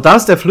will. Aber da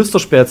ist der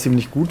Flüsterspeer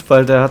ziemlich gut,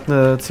 weil der hat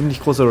eine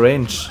ziemlich große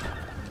Range.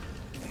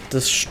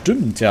 Das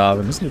stimmt, ja.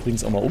 Wir müssen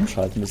übrigens auch mal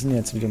umschalten. Wir sind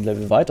jetzt wieder ein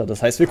Level weiter.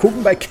 Das heißt, wir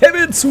gucken bei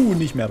Kevin zu,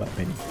 nicht mehr bei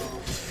Benni.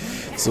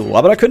 So,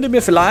 aber da könnt ihr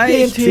mir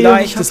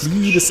vielleicht das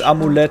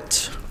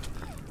Liebesamulett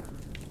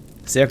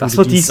sehr gut. Das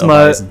wird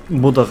diesmal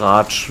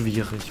moderat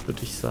schwierig, würde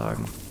ich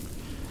sagen.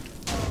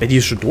 Benni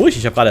ist schon durch.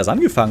 Ich habe gerade erst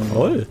angefangen.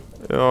 Lol.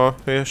 Ja,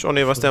 ich auch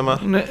nicht, was der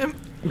macht. Ne,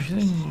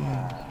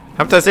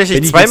 Hab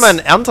tatsächlich zweimal einen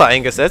Ernter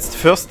eingesetzt,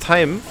 first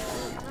time.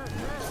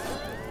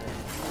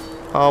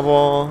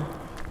 Aber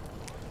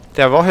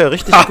der war hier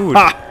richtig gut.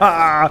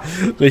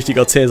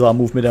 Richtiger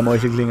Cäsar-Move mit der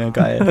Meuchelklinge.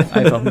 Geil.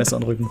 Einfach Messer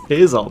in den Rücken.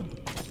 Cäsar.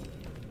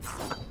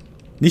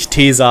 Nicht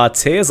Cäsar,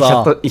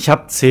 Cäsar. Ich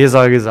hab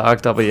Cäsar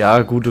gesagt, aber ja,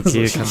 gut,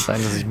 okay, kann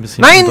sein, dass ich ein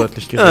bisschen Nein!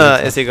 undeutlich geredet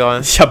habe. Ist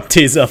egal. Ich hab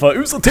Cäsar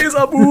verübt.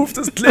 Cäsar-Move,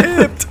 das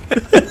klebt.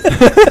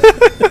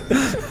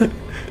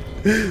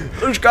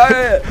 Das ist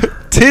geil.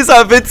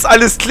 Cäsar-Witz,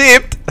 alles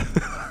klebt.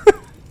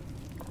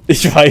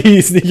 Ich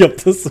weiß nicht,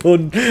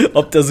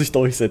 ob der sich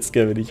durchsetzt,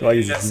 Kevin. Ich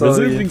weiß nicht. Wir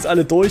sind übrigens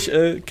alle durch.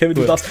 Kevin,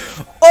 du darfst.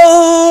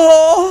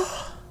 Oh!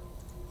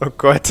 Oh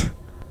Gott.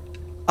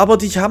 Aber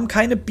die haben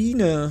keine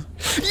Biene.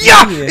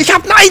 Ja! Ich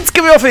hab eine 1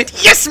 gewürfelt!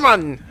 Yes,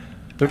 Mann!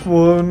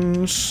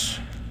 Glückwunsch.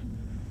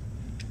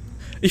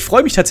 Ich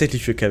freue mich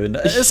tatsächlich für Kevin.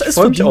 Es ist freu mich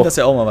verdient, auch. dass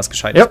er auch mal was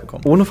Gescheites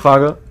bekommt. Ohne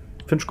Frage.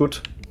 Find ich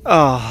gut.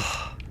 Ah.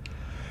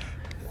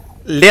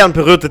 Leer und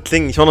berührte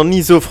Klingen. Ich war noch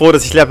nie so froh,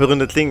 dass ich leer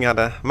berührte Klingen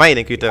hatte.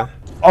 Meine Güte.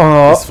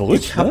 Oh, Das ist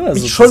verrückt. ich hab ne?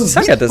 mich schon ich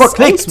sag ja, das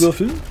verklickt.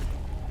 Auswürfeln.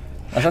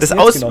 Das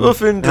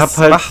Auswürfeln, Ich hab das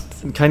halt macht...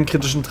 keinen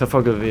kritischen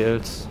Treffer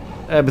gewählt.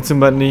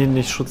 Beziehungsweise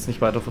nicht Schutz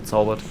nicht weiter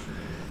verzaubert.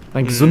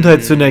 Meine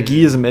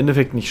Gesundheitssynergie ist im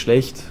Endeffekt nicht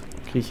schlecht.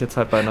 Kriege ich jetzt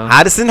halt beinahe.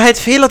 Ah, das sind halt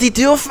Fehler, die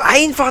dürfen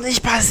einfach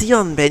nicht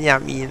passieren,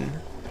 Benjamin.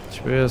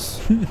 Ich weiß.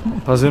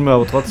 Passieren mir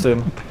aber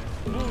trotzdem.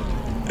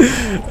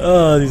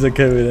 Ah, dieser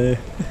Kevin, ey.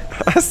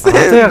 Was Hat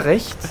denn? er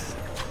recht?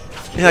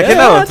 Ja,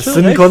 genau. Das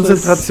sind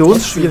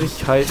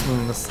Konzentrationsschwierigkeiten.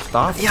 Das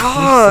darf nicht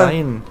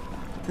sein.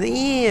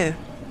 Nee.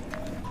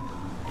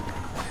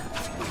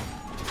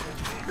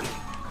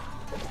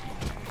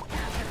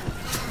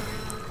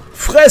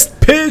 Fresst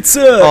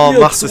Pilze! Oh, ihr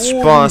macht es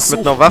Spaß, mit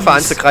einer Waffe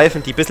Zombies.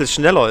 anzugreifen, die ein bisschen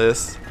schneller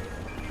ist.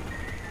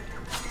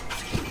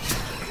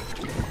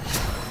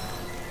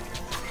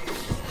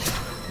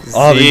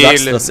 Oh, wie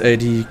sagst du das, ey?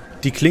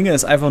 Die Klinge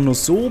ist einfach nur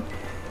so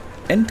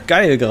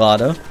endgeil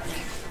gerade.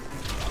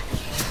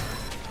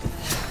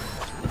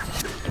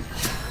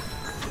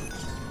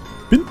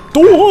 Bin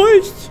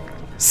durch!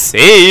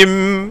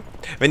 Same.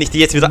 Wenn ich die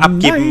jetzt wieder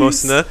abgeben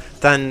muss, ne,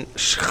 dann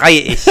schreie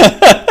ich.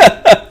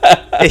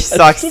 Ich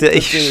sag's dir,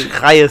 ich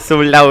schreie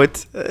so laut.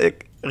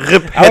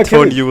 RIP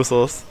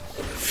Headphone-Users.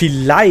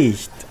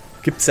 Vielleicht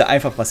gibt's ja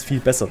einfach was viel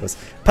Besseres.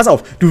 Pass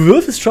auf, du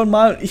würfelst schon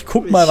mal, ich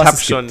guck mal,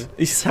 was es gibt.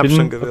 Ich hab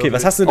schon gewürfelt. Okay,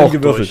 was hast du denn Auch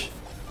gewürfelt? durch.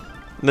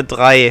 Eine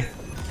 3.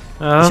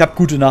 Ja. Ich habe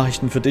gute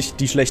Nachrichten für dich,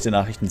 die schlechte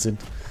Nachrichten sind.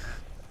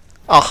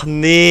 Ach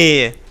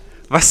nee.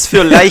 Was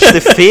für leichte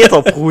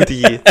Feder,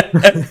 Brudi.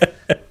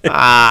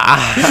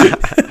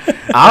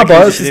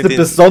 Aber es ist eine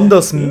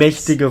besonders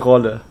mächtige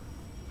Rolle.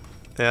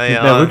 Ja,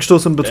 Mit mehr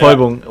Rückstoß und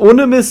Betäubung.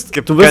 Ohne Mist.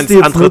 Gibt Du wirst ganz die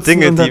jetzt andere nutzen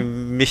Dinge, und die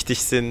dann-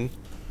 wichtig sind.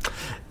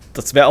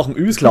 Das wäre auch ein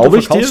übelst Glaube guter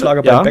ich dir,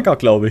 Verkaufsschlager ja. beim Bäcker,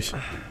 glaube ich.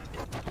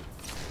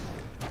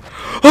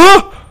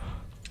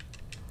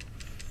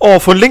 Oh,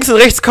 von links und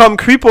rechts kam ein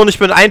Creeper und ich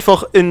bin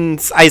einfach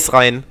ins Eis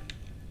rein.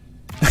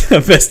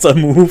 Bester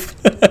Move.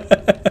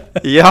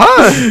 Ja.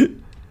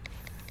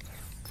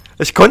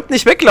 Ich konnte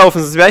nicht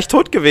weglaufen, sonst wäre ich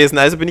tot gewesen.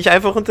 Also bin ich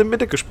einfach in die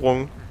Mitte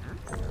gesprungen.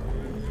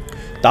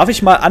 Darf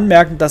ich mal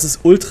anmerken, dass es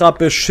ultra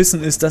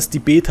beschissen ist, dass die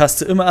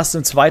B-Taste immer erst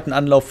im zweiten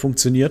Anlauf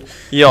funktioniert?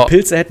 Ja. Die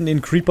Pilze hätten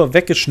den Creeper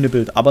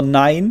weggeschnippelt, aber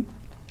nein.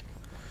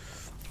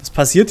 Das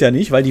passiert ja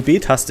nicht, weil die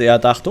B-Taste ja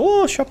dachte,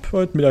 oh, ich hab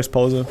heute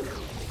Mittagspause.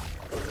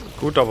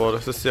 Gut, aber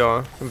das ist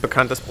ja ein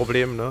bekanntes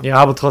Problem, ne? Ja,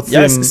 aber trotzdem.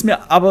 Ja, es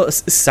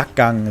ist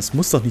Sackgang, es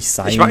muss doch nicht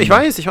sein. Ich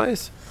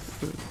weiß.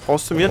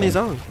 Brauchst du mir nicht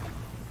sagen.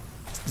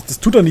 Das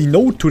tut doch nicht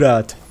no to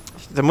that.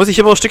 Da muss ich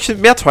immer ein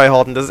Stückchen mehr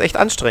tryharden, das ist echt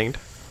anstrengend.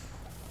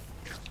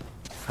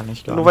 Kann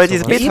ich gar Nur weil nicht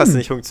diese so weit. B-Taste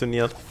nicht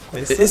funktioniert.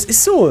 Weißt du? Es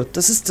ist so,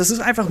 das ist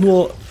einfach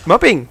nur,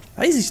 Mobbing.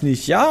 weiß ich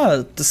nicht,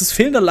 ja, das ist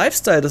fehlender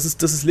Lifestyle, das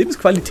ist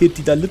Lebensqualität,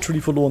 die da literally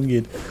verloren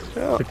geht.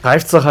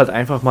 Begreift doch halt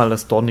einfach mal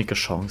das dornige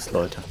Chance,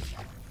 Leute.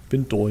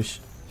 Bin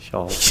durch. Ich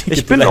auch.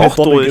 Ich bin auch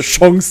durch.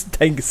 Chance,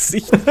 dein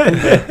Gesicht.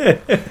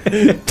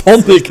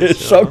 Dornige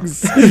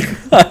Chance.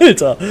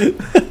 Alter.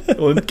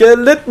 Und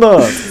gelitten.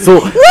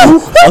 So.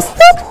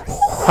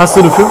 Hast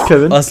du eine 5,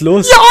 Kevin? Was ist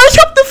los? Ja, ich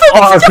hab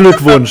eine 5. Oh,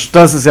 Glückwunsch.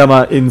 Das ist ja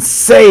mal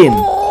insane.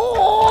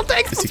 Oh, der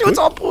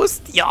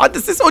Explosionsarmbrust. Ja,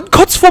 das ist... Und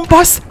kurz vorm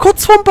Boss.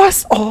 Kurz vorm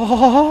Boss.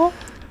 Oh.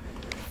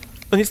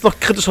 Und jetzt noch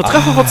kritischer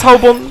Treffer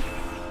verzaubern.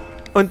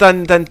 Und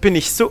dann bin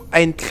ich so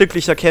ein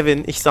glücklicher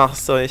Kevin. Ich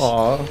sag's euch.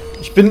 Oh,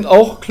 ich bin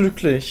auch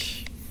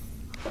glücklich.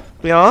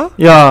 Ja?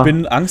 Ja. Ich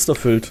bin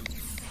angsterfüllt.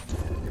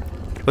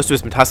 Was, du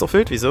bist mit Hass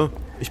erfüllt? Wieso?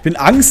 Ich bin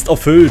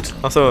angsterfüllt.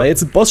 Ach so. Weil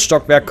jetzt ein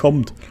Bossstockwerk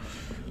kommt.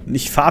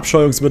 Nicht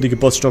verabscheuungswürdige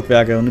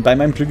Bossstockwerke. Und bei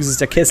meinem Glück ist es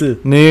der Kessel.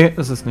 Nee,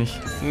 ist es nicht.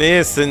 Nee,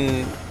 es sind...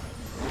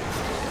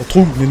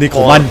 Ertrunkene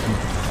Nekromanten.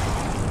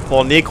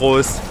 Boah,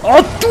 Negros.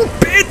 Oh, du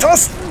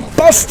petersten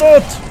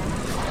Bastard!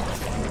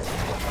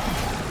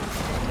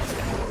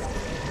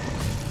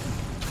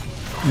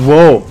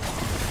 Wow.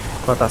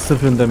 Was war das denn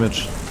für ein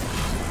Damage?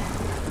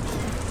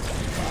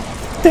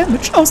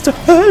 Damage aus der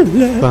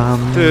Hölle. Bam,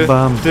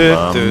 bam,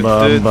 bam,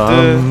 bam,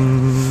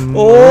 bam.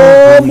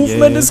 Oh,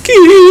 Movement is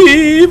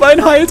key.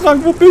 Mein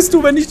Heiltrank, wo bist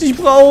du, wenn ich dich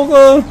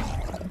brauche?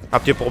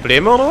 Habt ihr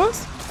Probleme oder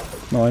was?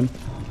 Nein.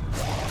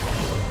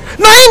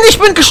 Nein, ich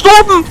bin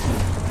gestorben!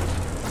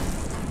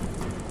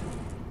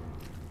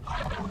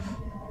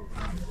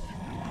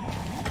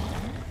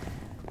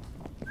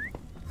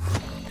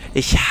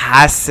 Ich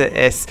hasse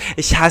es.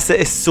 Ich hasse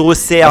es so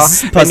sehr,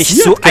 wenn ich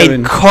so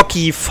ein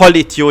cocky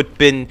Vollidiot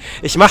bin.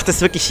 Ich mache das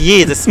wirklich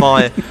jedes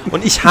Mal.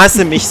 Und ich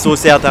hasse mich so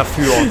sehr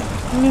dafür.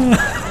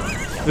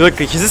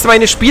 Wirklich. Es ist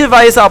meine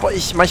Spielweise, aber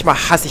manchmal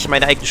hasse ich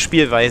meine eigene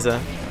Spielweise.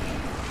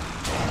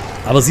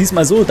 Aber sieh's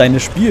mal so, deine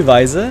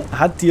Spielweise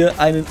hat dir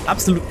einen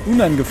absolut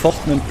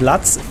unangefochtenen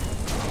Platz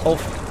auf...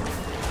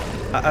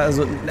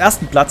 Also den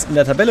ersten Platz in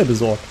der Tabelle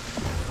besorgt.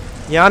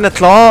 Ja, na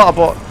klar,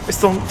 aber es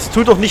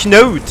tut doch nicht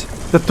Not.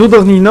 Das tut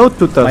doch nicht Not,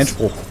 tut das. Mein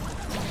Spruch.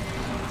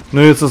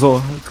 Nö, jetzt ist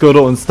so. Jetzt gehört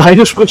uns.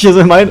 Deine Sprüche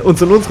sind und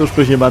sind unsere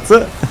Sprüche,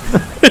 Matze.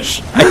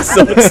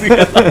 Scheiße, das ist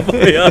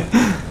ja.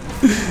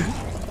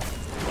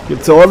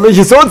 Gibt's ja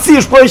ordentliche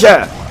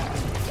Sozi-Sprüche.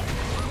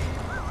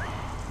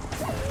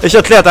 Ich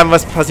erkläre dann,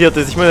 was passiert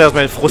ist. Ich muss erst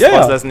mal den Frust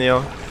rauslassen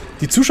hier.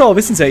 Die Zuschauer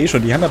wissen es ja eh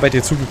schon, die haben ja bei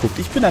dir zugeguckt.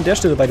 Ich bin an der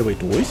Stelle, by the way,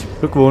 durch.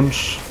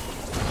 Glückwunsch.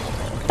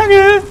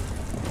 Danke!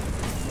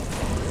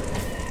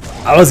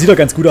 Aber sieht doch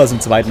ganz gut aus im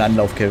zweiten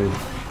Anlauf, Kevin.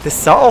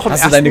 Das sah auch im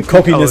Hast du deine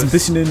Cockiness ein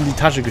bisschen in die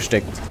Tasche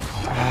gesteckt?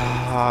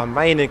 Ah,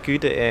 meine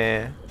Güte,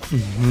 ey.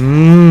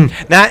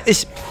 Na,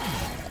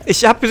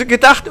 ich habe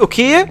gedacht,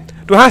 okay,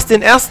 du hast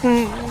den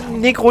ersten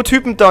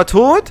Nekrotypen da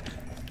tot,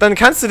 dann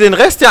kannst du den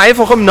Rest ja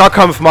einfach im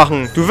Nahkampf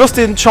machen. Du wirst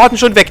den Schaden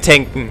schon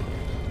wegtanken.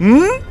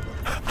 Hm?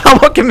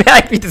 Aber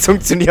gemerkt, wie das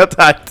funktioniert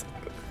hat.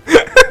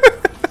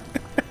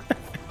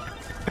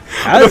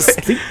 Ja, das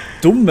klingt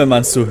dumm, wenn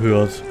man es so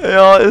hört.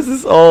 Ja, ist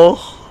es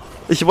auch.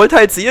 Ich wollte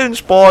halt Seelen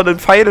sparen und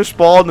Pfeile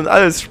sparen und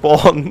alles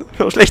sparen.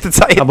 Für schlechte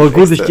Zeiten. Aber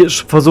gut,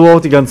 ich versuche auch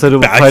die ganze Zeit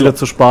über Pfeile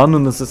zu sparen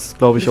und das ist,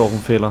 glaube ich, auch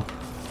ein Fehler.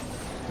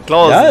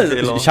 Klar, ja, ist ein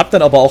Fehler. Ich habe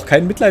dann aber auch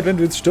kein Mitleid, wenn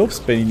du jetzt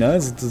stirbst, Benni, ne?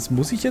 Also, das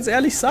muss ich jetzt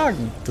ehrlich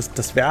sagen.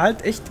 Das wäre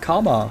halt echt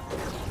Karma.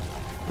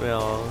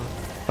 Ja.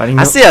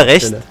 Hast du ja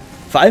recht.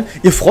 Vor allem,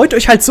 ihr freut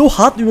euch halt so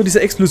hart über diese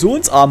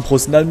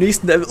Explosionsarmbrust und am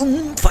nächsten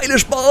Pfeile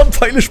sparen,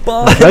 Pfeile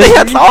sparen.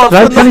 Vielleicht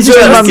kann ich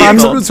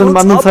es zu einem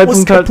anderen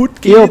Zeitpunkt halt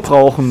eher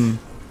brauchen.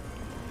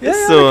 Ja,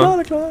 so.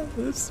 Ja, klar.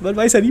 Man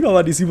weiß ja nie mal,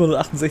 wann die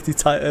 768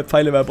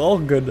 Pfeile mehr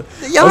brauchen könnte.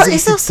 Ja, also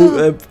ist das so.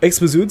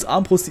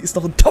 Explosionsarmbrust, die ist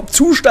noch in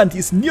Top-Zustand, die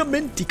ist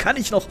mint, die kann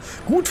ich noch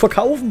gut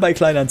verkaufen bei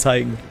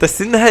Kleinanzeigen. Das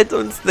sind halt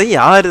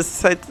naja, das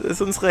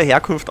ist unsere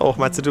Herkunft auch,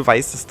 Matze, du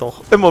weißt es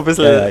doch. Immer ein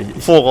bisschen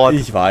Vorrat.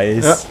 Ich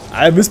weiß. Ja.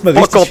 Da müsste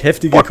man richtig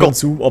heftige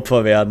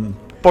Konsumopfer werden.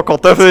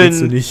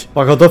 Bockkartoffeln.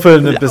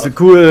 Bockkartoffeln, ein bisschen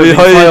cool,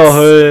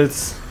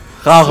 Feuerholz,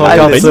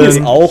 Benni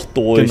ist auch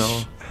durch.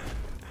 Genau.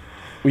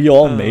 We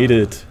all made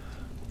it.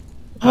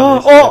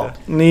 Oh!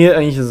 Nee,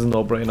 eigentlich ist es ein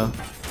No-Brainer.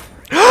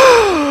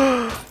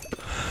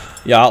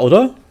 Ja,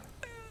 oder?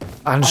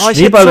 Ein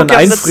Schneeball und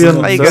Einfrieren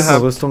und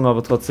Rüstung,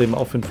 aber trotzdem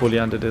auch für ein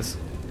Foliantet ist.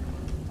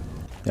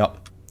 Ja.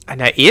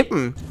 Na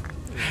eben.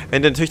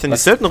 Wenn du natürlich dann die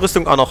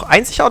Söldnerrüstung auch noch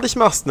einzigartig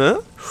machst, ne?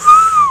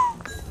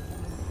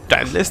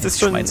 Dann ist es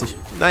schon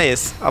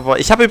nice. Aber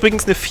ich habe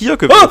übrigens eine 4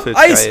 gewürfelt,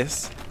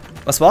 Guys.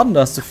 Was war denn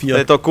das,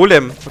 4? Der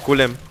Golem.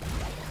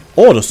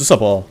 Oh, das ist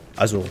aber,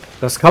 also...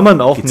 Das kann man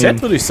auch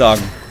nehmen, würde ich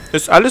sagen.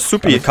 Ist alles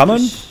supi.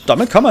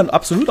 Damit kann man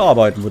absolut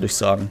arbeiten, würde ich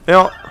sagen.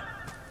 Ja.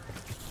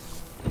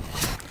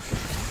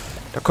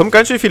 Da kommen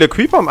ganz schön viele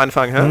Creeper am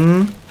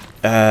Anfang,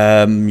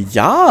 hä?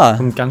 Ja.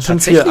 Kommt ganz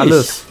schön viel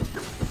alles.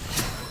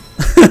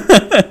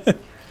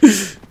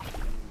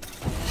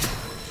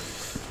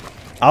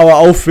 Aber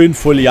auch für den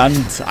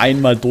Foliant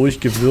einmal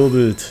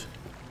durchgewirbelt.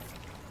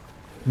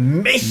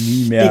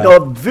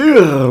 Mächtiger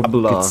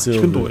Wirbler. Ich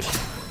bin durch.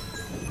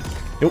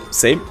 Jo,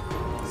 same.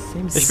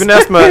 Ich bin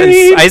erstmal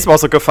ins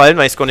Eiswasser gefallen,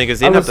 weil ich es gar nicht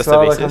gesehen habe, dass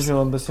der Weg ist. Da kann ich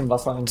noch ein bisschen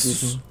Wasser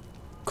eingießen.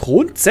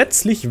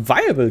 Grundsätzlich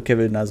viable,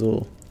 Kevin,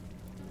 also.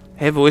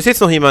 Hey, wo ist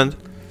jetzt noch jemand?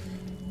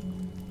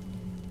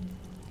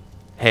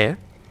 Hä?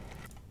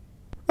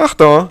 Ach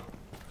da.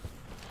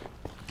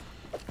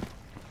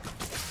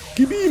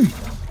 Gib ihm.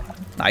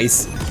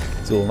 Nice.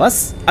 So,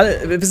 was?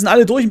 Wir sind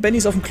alle durch und Benni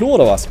ist auf dem Klo,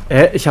 oder was?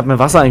 Ich habe mir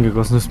Wasser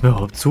eingegossen. Ist mir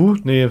überhaupt zu?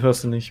 Nee,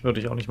 hörst du nicht. Würde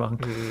ich auch nicht machen.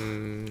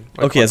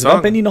 Okay, also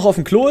wenn Benni noch auf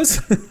dem Klo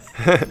ist.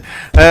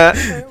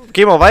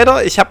 Gehen wir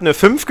weiter. Ich habe eine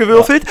 5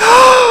 gewürfelt.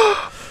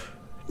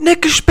 Oh, eine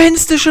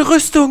gespenstische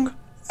Rüstung.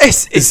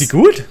 Ist sie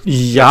gut?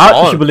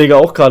 Ja, ich überlege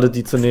auch gerade,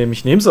 die zu nehmen.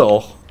 Ich nehme sie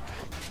auch.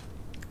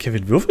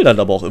 Kevin würfelt halt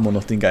aber auch immer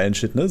noch den geilen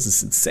Shit, ne? Das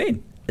ist insane.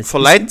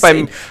 Verleiht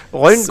beim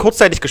Rollen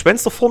kurzzeitig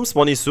Gespensterforms,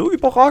 war nicht so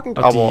überragend,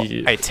 aber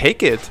I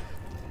take it.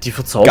 Die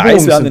Verzauberung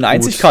Geil, wir haben den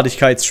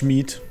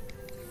Einzigartigkeitsschmied.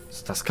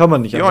 Das kann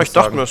man nicht Ja, ich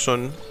dachte mir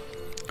schon.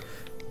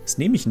 Was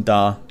nehme ich denn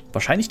da?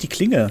 Wahrscheinlich die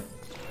Klinge.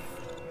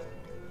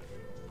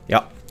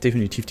 Ja,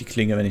 definitiv die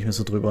Klinge, wenn ich mir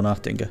so drüber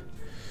nachdenke.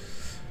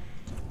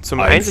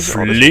 Zum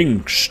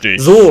Flinkstich.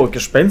 So,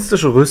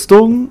 gespenstische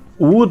Rüstung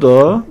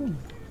oder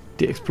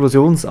die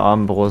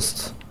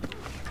Explosionsarmbrust.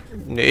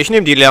 Nee, ich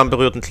nehme die leeren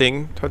berührten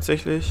Klingen,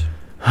 tatsächlich.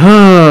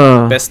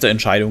 Beste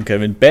Entscheidung,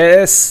 Kevin.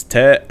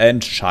 Beste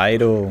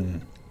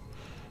Entscheidung.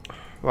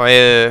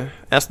 Weil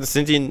erstens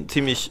sind die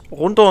ziemlich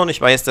runter und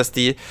ich weiß, dass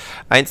die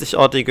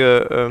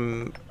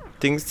einzigartige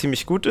Dings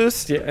ziemlich gut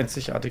ist. Die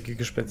einzigartige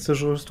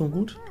gespenstische Rüstung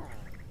gut?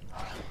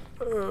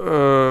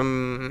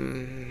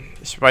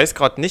 Ich weiß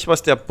gerade nicht,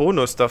 was der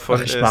Bonus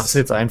davon ist. Ich mach's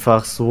jetzt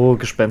einfach so,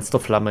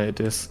 Gespensterflamme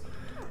it is.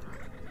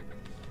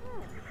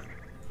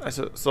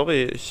 Also,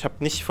 sorry, ich habe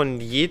nicht von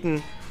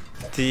jedem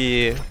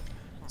die...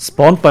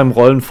 Spawnt beim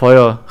Rollen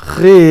Feuer.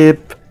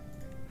 RIP.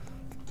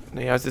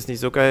 Naja, es ist nicht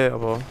so geil,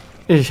 aber...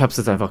 Ich hab's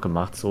jetzt einfach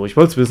gemacht, so. Ich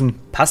wollte es wissen.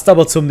 Passt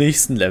aber zum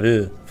nächsten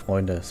Level,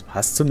 Freunde. Es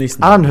passt zum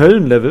nächsten Level. Ein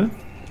Höllenlevel?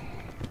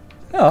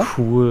 Ja.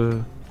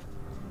 Cool.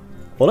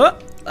 Oder?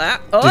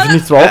 Die finde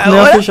ich zwar auch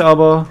nervig,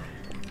 aber...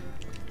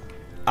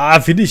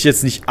 Finde ich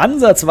jetzt nicht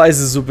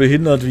ansatzweise so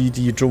behindert wie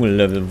die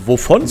Dschungellevel.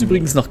 Wovon es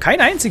übrigens noch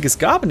kein einziges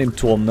gab in dem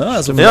Turm, ne?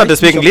 Also ja,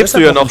 deswegen lebst du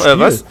ja noch,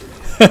 was?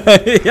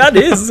 Ja,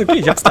 nee, es ist okay,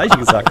 ich hab's gleich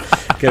gesagt.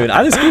 Kevin,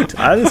 alles gut,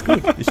 alles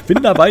gut. Ich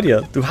bin da bei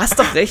dir. Du hast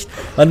doch recht.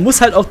 Man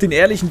muss halt auch den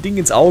ehrlichen Dingen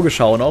ins Auge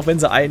schauen, auch wenn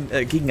sie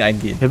gegen einen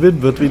gehen.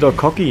 Kevin wird wieder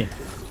cocky.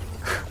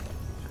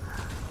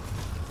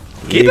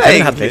 Geht Kevin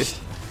eigentlich. Hat recht.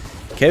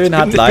 Kevin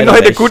hat leider Ich bin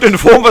heute recht. gut in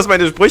Form, was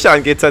meine Sprüche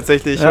angeht,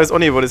 tatsächlich. Ich weiß auch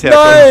nicht, wo das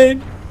herkommt.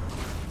 Nein!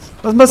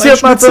 Was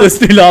passiert, Matze?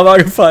 Ist in die Lava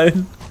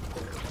gefallen.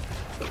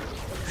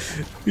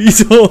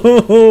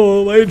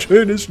 Wieso? Mein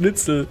schönes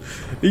Schnitzel.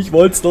 Ich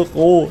wollt's doch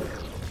roh.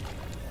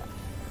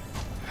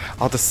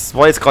 Oh, das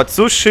war jetzt gerade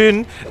so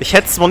schön. Ich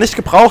hätte es zwar nicht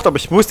gebraucht, aber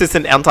ich musste jetzt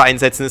den Ernter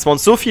einsetzen. Es waren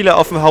so viele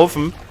auf dem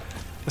Haufen.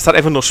 Es hat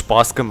einfach nur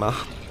Spaß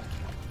gemacht.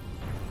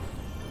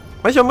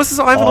 Manchmal muss es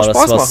auch einfach nur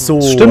Spaß machen.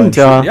 So stimmt,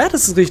 ja. Ja,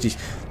 das ist richtig.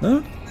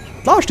 Ne?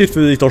 Da steht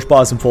für dich der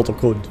Spaß im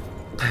Vordergrund.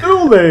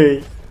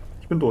 Natürlich.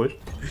 Ich bin durch.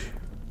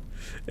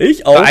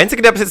 Ich auch. Der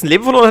Einzige, der bis jetzt ein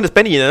Leben verloren hat, ist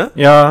Benni, ne?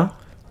 Ja.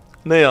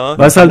 Naja.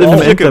 Weil es halt in auch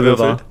einem Endlevel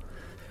war.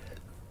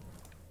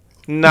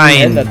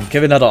 Nein.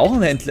 Kevin hat auch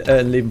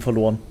ein Leben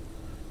verloren.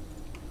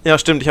 Ja,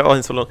 stimmt, ich habe auch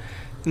nichts verloren.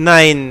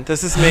 Nein,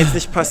 das ist mir jetzt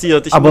nicht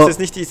passiert. Ich Aber muss jetzt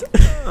nicht dies...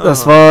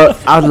 Das war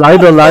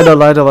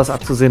leider was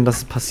abzusehen, dass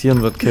es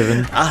passieren wird,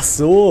 Kevin. Ach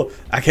so.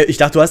 Okay, ich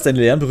dachte, du hast deine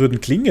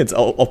lernberührten Klingen jetzt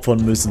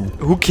opfern müssen.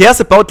 Who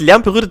cares about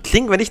lernberührte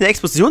Klingen, wenn ich eine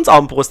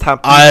Explosionsarmbrust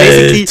habe?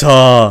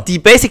 Alter! Die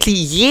basically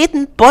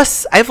jeden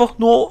Boss einfach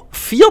nur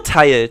 4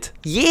 teilt.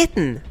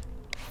 Jeden.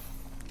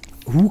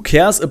 Who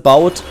cares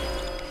about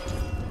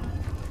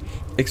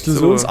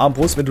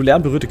Explosionsarmbrust, wenn du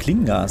lernberührte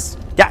Klingen hast?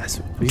 Ja,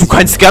 also, du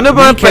kannst gerne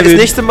mal das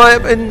nächste Mal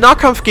in den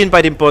Nahkampf gehen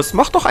bei dem Boss.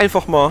 Mach doch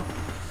einfach mal.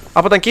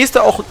 Aber dann gehst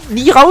du auch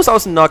nie raus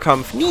aus dem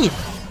Nahkampf. Nie.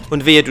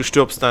 Und wehe, du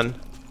stirbst dann.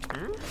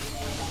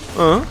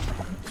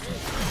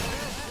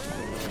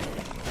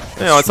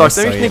 Ja, jetzt sagst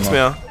du nämlich nichts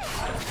mehr.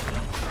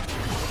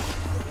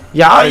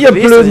 Ja, ihr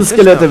blöden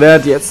Skelette, wer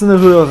hat jetzt eine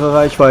höhere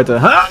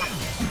Reichweite? Ha?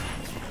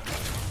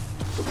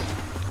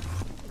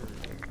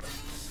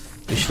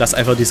 Ich lass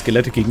einfach die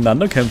Skelette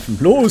gegeneinander kämpfen.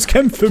 Los,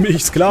 kämpf für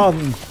mich,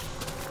 Sklaven!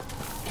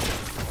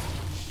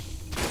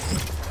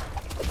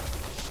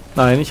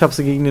 Nein, ich habe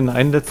sie gegen den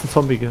einen letzten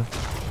Zombie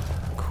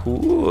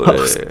Cool.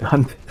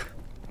 Mann.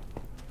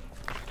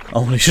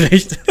 Auch nicht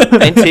schlecht.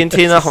 Ein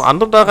TNT nach dem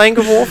anderen da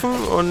reingeworfen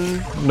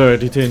und... Nö,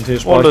 die TNT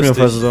spare ich mir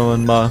fast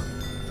mal.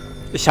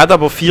 Ich hatte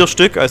aber 4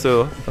 Stück,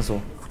 also...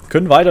 Achso.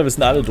 Können weiter, wir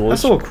sind alle durch.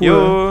 Achso, cool.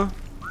 Jo.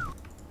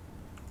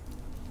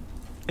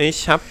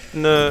 Ich hab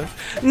ne...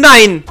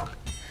 Nein!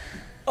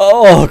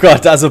 Oh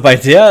Gott, also bei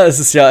der ist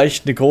es ja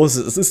echt eine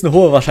große... Es ist eine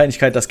hohe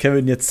Wahrscheinlichkeit, dass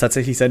Kevin jetzt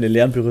tatsächlich seine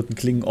lernberührten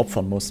Klingen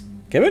opfern muss.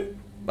 Kevin?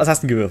 Was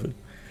hast du denn gewürfelt?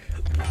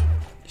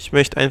 Ich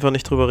möchte einfach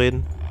nicht drüber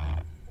reden.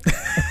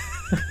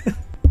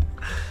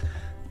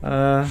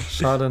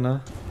 Schade,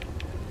 ne?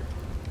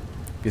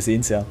 Wir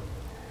sehen's ja.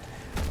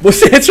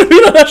 Musst du jetzt schon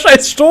wieder das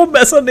scheiß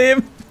Sturmmesser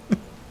nehmen?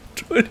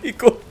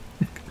 Entschuldigung.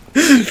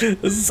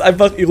 Das ist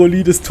einfach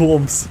Ironie des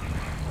Turms.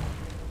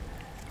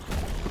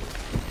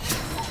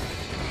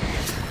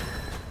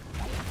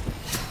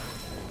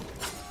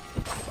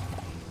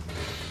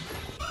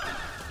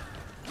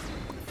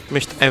 Ich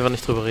möchte einfach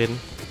nicht drüber reden.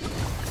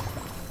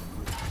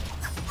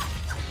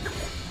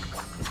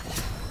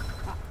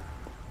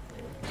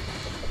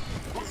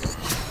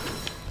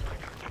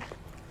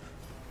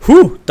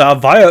 Puh,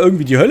 da war ja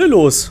irgendwie die Hölle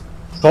los.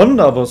 Schon,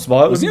 aber es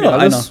war irgendwie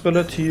alles einer.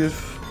 relativ...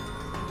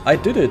 I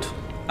did it.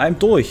 I'm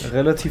durch.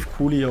 Relativ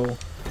coolio.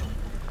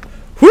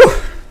 Puh.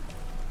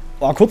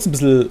 War kurz ein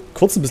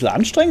bisschen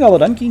anstrengend, aber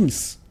dann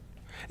ging's.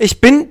 Ich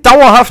bin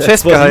dauerhaft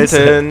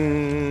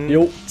festgehalten.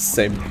 Jo,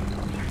 same.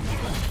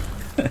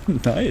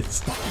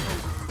 Nice.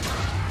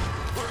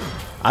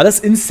 Aber das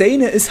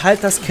Insane ist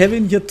halt, dass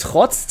Kevin hier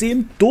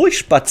trotzdem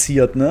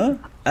durchspaziert, ne?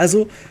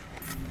 Also...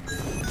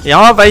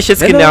 Ja, weil ich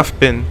jetzt genervt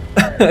bin.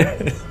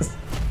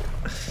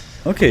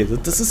 Okay,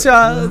 das ist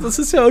ja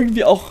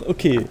irgendwie auch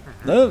okay.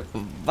 Ne?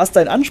 Was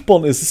dein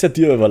Ansporn ist ja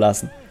dir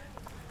überlassen.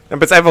 Ich hab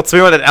jetzt einfach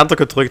zweimal den Enter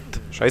gedrückt.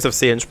 Scheiß auf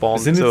Seelensporn.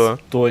 Wir sind jetzt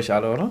durch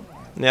alle, oder?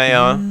 Ja,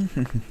 ja.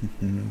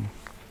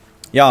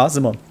 Ja,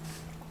 sind wir.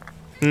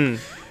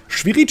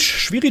 Schwierig.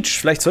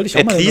 Vielleicht sollte ich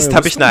auch mal... At least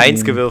habe ich eine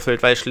 1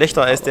 gewürfelt, weil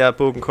schlechter als der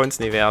Bogen konnte es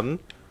nie werden.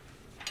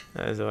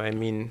 Also, I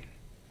mean...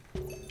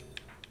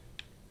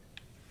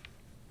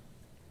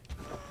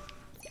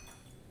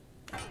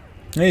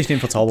 Nee, ich nehme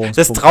Verzauberungspunkt.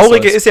 Das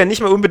Traurige ist ja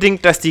nicht mal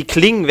unbedingt, dass die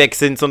Klingen weg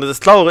sind, sondern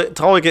das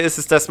Traurige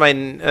ist, dass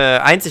mein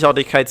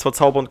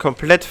Einzigartigkeitsverzaubern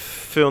komplett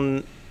für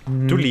ein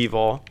Dulli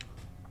war.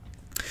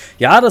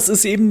 Ja, das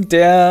ist eben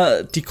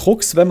die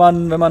Krux, wenn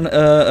man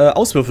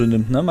Auswürfel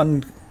nimmt. Ne?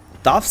 Man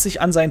darf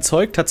sich an sein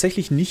Zeug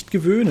tatsächlich nicht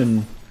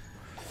gewöhnen.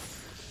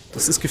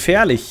 Das ist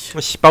gefährlich.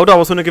 Ich baue da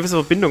aber so eine gewisse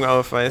Verbindung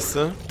auf, weißt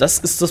du? Das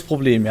ist das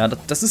Problem, ja.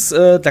 Das ist,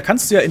 da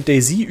kannst du ja in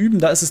DayZ üben,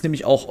 da ist es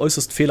nämlich auch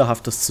äußerst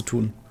fehlerhaft, das zu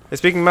tun.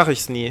 Deswegen mache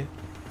ich es nie.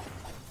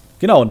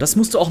 Genau, und das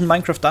musst du auch in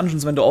Minecraft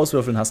Dungeons, wenn du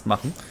Auswürfeln hast,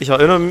 machen. Ich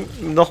erinnere mich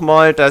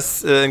nochmal,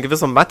 dass ein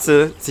gewisser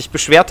Matze sich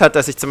beschwert hat,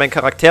 dass ich zu meinen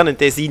Charakteren in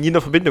DayZ nie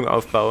eine Verbindung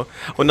aufbaue.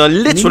 Und er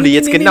literally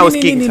jetzt genau das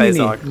Gegenteil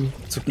sagt.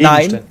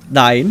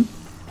 Nein.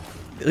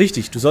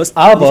 Richtig, du sollst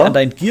nicht an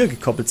dein GER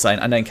gekoppelt sein,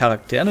 an deinen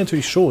Charakter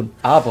natürlich schon.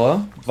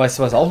 Aber, weißt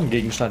du, was auch ein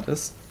Gegenstand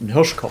ist? Ein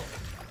Hirschkopf.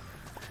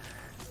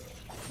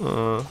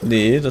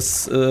 Nee,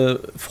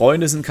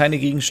 Freunde sind keine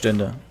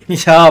Gegenstände.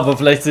 Ja, aber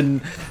vielleicht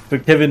sind für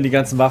Kevin die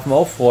ganzen Waffen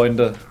auch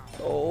Freunde.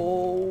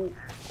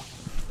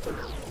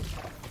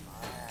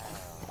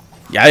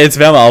 Ja, jetzt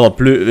wären wir aber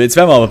blöd. Jetzt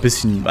wären wir aber ein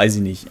bisschen, weiß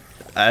ich nicht.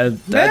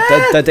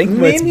 Da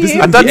denken wir jetzt ein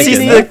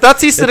bisschen. Da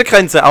ziehst du eine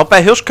Grenze, auch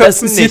bei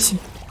Hirschköpfen nicht.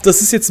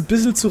 Das ist jetzt ein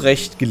bisschen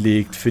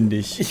zurechtgelegt, finde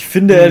ich. Ich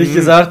finde ehrlich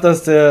gesagt,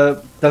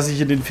 dass ich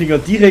in den Finger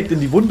direkt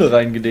in die Wunde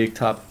reingelegt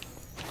habe.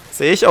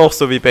 Sehe ich auch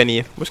so wie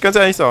Benni. Muss ich ganz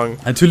ehrlich sagen.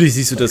 Natürlich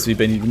siehst du das wie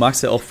Benni. Du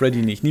magst ja auch Freddy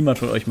nicht. Niemand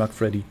von euch mag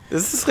Freddy.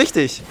 Das ist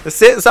richtig. Das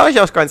sage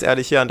ich auch ganz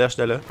ehrlich hier an der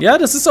Stelle. Ja,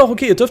 das ist auch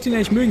okay. Ihr dürft ihn ja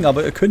nicht mögen,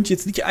 aber ihr könnt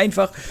jetzt nicht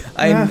einfach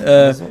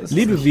ein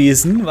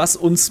Lebewesen, was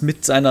uns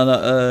mit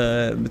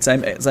seiner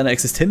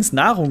Existenz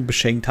Nahrung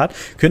beschenkt hat,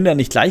 können ja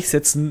nicht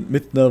gleichsetzen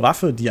mit einer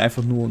Waffe, die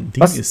einfach nur ein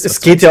Ding ist.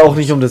 Es geht ja auch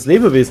nicht um das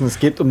Lebewesen. Es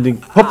geht um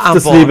den Kopf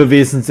des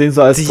Lebewesens, den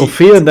du als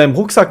Trophäe in deinem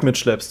Rucksack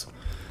mitschleppst.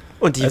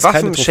 Und die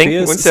Waffen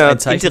schenken uns ja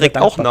indirekt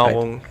auch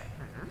Nahrung.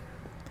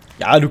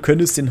 Ja, du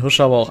könntest den Hirsch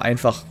aber auch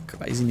einfach,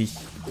 weiß ich nicht,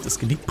 das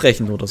Genick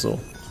brechen oder so.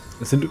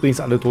 Es sind übrigens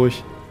alle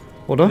durch,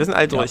 oder? Wir sind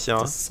alle durch, ja.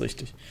 Das ist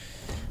richtig.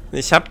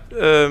 Ich hab,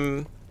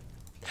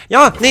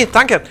 ja, nee,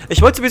 danke.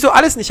 Ich wollte sowieso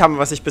alles nicht haben,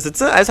 was ich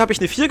besitze. Also habe ich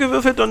eine 4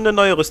 gewürfelt und eine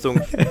neue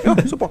Rüstung. Ja,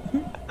 super.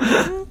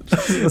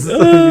 Das ist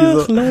irgendwie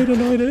so.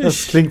 Leute.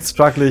 Das klingt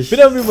strugglig. Ich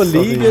bin am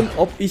Überlegen,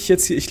 ob ich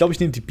jetzt hier, ich glaube, ich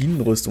nehme die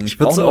Bienenrüstung. Ich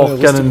würde es auch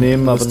gerne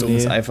nehmen, aber nee.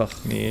 Ist einfach.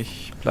 Nee,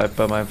 ich bleib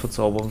bei meinen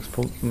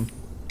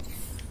Verzauberungspunkten.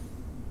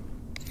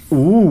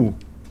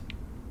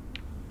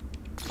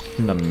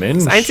 Na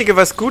Mensch. Das Einzige,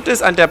 was gut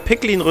ist an der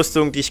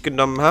Piglin-Rüstung, die ich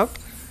genommen habe,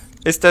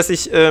 ist, dass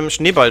ich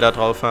Schneeball da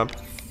drauf habe.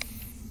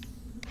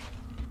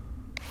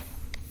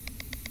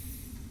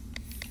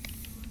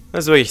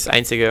 Das ist wirklich das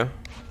Einzige.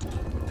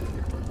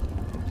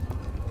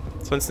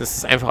 Ansonsten ist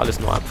es einfach alles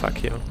nur Abfuck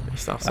hier.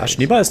 Ich sag's Ja,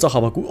 Schneeball ist doch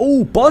aber gut.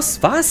 Oh, Boss,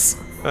 was?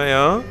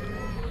 Ja.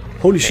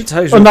 Holy shit,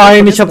 Oh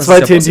nein, ich habe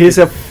 2 TNTs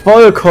ja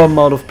vollkommen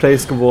out of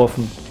place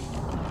geworfen.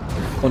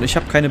 Und ich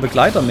habe keine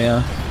Begleiter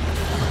mehr.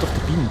 Ach doch,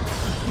 die Bienen.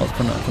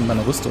 Von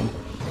meiner Rüstung.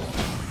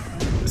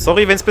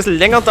 Sorry, wenn es ein bisschen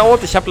länger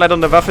dauert. Ich habe leider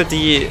eine Waffe,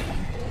 die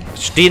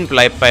stehen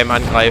bleibt beim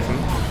Angreifen.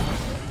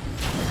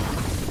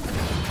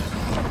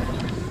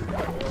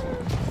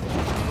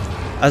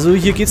 Also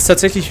hier geht es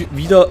tatsächlich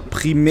wieder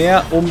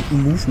primär um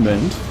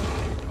Movement.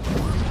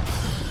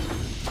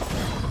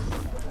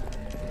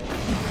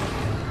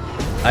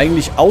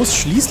 Eigentlich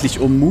ausschließlich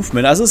um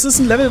Movement. Also es ist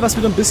ein Level, was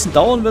wieder ein bisschen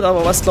dauern wird,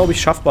 aber was, glaube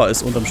ich, schaffbar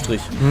ist unterm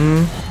Strich.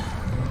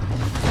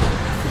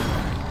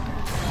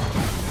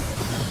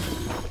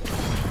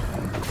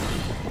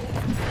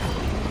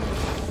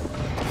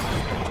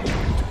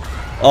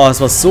 Oh,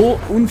 es war so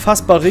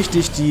unfassbar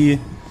richtig, die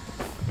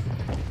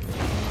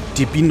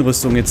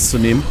Bienenrüstung jetzt zu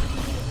nehmen.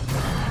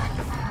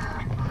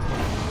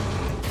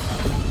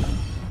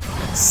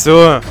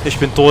 So, ich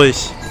bin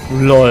durch.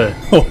 Lol.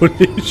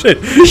 Holy shit.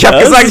 Ich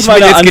habe gesagt, ich bin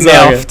jetzt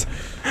genervt.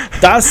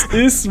 Das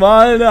ist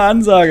mal eine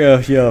Ansage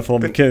hier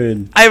vom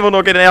Kevin. Einfach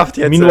nur genervt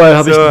jetzt. Meanwhile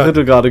habe ich ein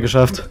Drittel gerade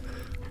geschafft.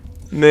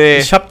 Nee.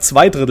 Ich habe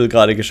 2 Drittel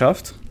gerade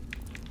geschafft.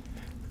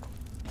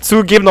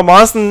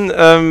 Zugegebenermaßen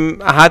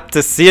hat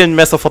das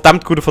Seelenmesser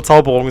verdammt gute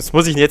Verzauberung. Das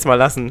muss ich jetzt mal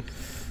lassen.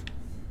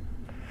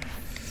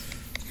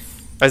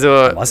 Also...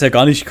 War's ja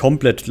gar nicht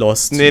komplett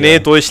lost. Nee,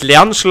 durch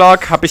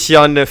Lernschlag habe ich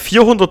ja eine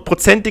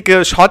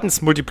 400-prozentige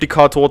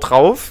Schadensmultiplikator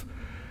drauf.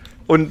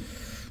 Und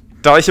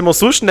da ich immer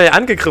so schnell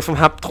angegriffen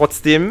habe,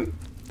 trotzdem,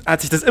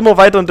 hat sich das immer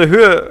weiter in der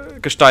Höhe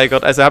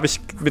gesteigert. Also habe ich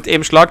mit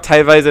einem Schlag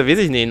teilweise, weiß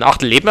ich nicht, ein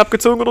Achtel Leben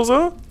abgezogen oder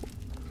so.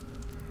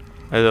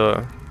 Also,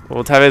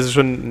 oder teilweise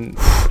schon...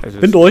 Also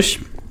bin durch.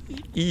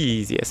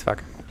 Easy as fuck.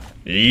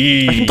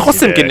 Ich bin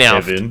trotzdem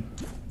genervt. Kevin.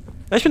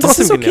 Ja, ich bin Das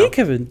trotzdem ist okay, genervt.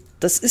 Kevin.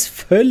 Das ist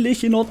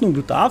völlig in Ordnung.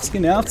 Du darfst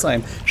genervt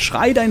sein.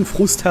 Schrei deinen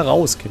Frust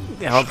heraus, Kevin.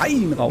 Ja, Schrei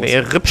ihn raus.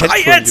 Nee, Schrei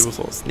jetzt!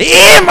 Users. Nee,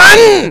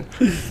 Mann!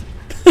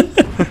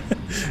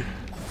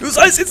 Du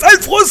sollst jetzt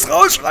deinen Frust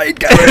rausschreien,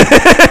 Kevin!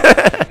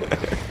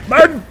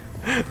 Mann!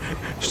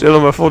 Stell dir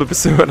mal vor, du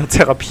bist in einer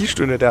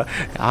Therapiestunde. Ja,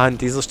 an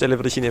dieser Stelle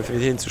würde ich Ihnen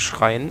empfehlen zu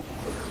schreien.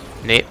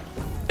 Nee.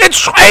 Jetzt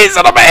schreien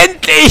Sie doch mal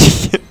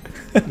endlich!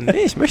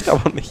 Nee, ich möchte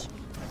aber nicht.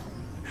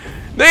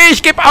 Nee,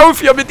 ich gebe auf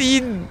hier mit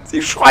Ihnen.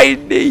 Sie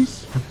schreien nicht.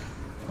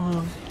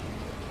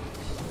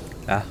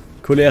 Ja,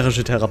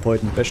 cholerische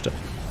Therapeuten, beste.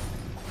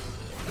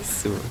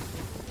 So.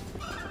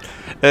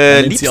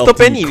 Liebster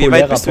Benni, wie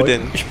weit bist du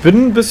denn? Ich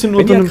bin ein bisschen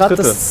unter dem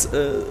Dritte.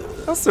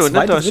 Achso,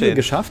 zweite nicht Drittel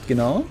geschafft,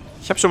 genau.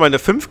 Ich habe schon mal eine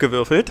 5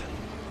 gewürfelt.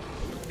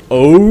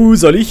 Oh,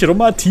 soll ich rum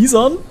mal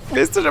teasern?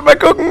 Willst du schon mal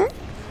gucken?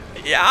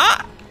 Ja.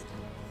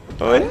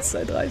 Und? 1,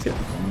 2, 3, 4.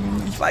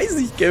 Ich weiß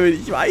nicht,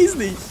 Kevin, ich weiß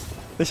nicht.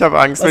 Ich habe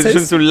Angst, weil du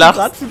schon so lachst.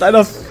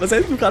 Was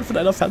hältst du gerade von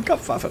deiner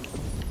Fernkampfwaffe?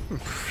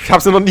 Ich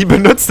habe sie noch nie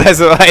benutzt,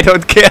 also I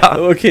don't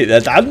care. Okay, ja,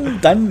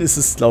 dann ist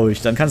es, glaube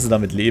ich, dann kannst du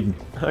damit leben.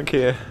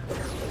 Okay.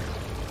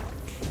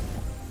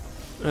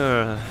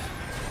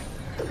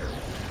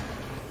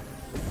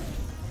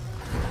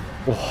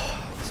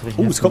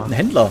 Es kommt ein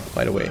Händler,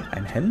 by the way.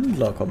 Ein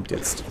Händler kommt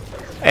jetzt.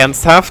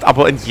 Ernsthaft,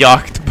 aber ein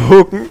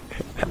Jagdbogen?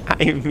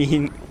 I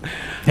mean.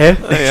 Hä?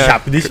 Ich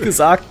habe nicht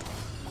gesagt,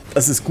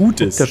 dass es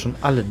gut ist. Ja schon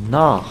alle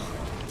nach.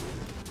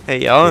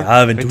 Hey,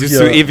 ja, wenn du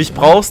so ewig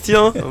brauchst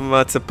hier, um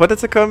mal zur Potte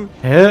zu kommen.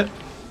 Hä? Haben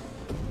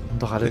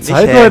doch alle Nicht,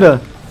 Zeit, hä? Leute.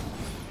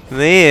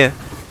 Nee.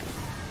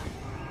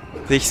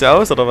 Sehe ich so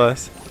aus, oder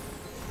was?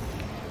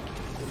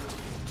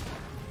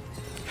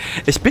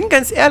 Ich bin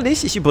ganz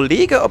ehrlich, ich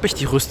überlege, ob ich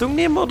die Rüstung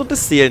nehme oder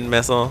das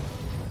Seelenmesser.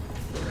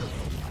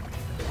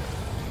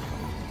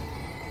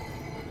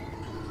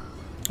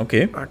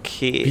 Okay.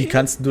 Okay. Wie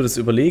kannst du das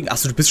überlegen?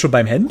 Achso, du bist schon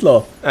beim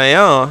Händler. Ah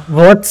ja.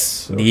 What?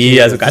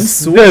 Nee, also ganz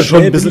so wäre schon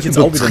schnell ein bisschen bin ich jetzt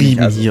auch wieder nicht.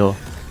 übertrieben Also, hier.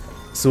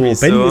 so,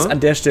 Wieso? Benni ist an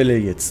der Stelle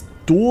jetzt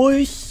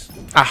durch.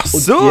 Ach Und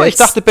so, ich jetzt-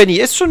 dachte, Benni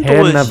ist schon Hä,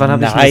 durch. na, wann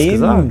hab ich Nein. das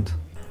gesagt?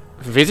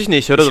 Weiß ich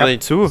nicht, hört er doch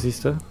nicht zu.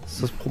 Siehst du? Das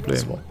ist das Problem.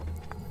 So.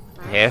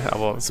 Hä,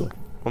 aber So.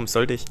 warum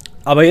sollte ich?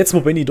 Aber jetzt, wo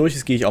Benni durch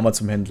ist, gehe ich auch mal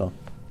zum Händler.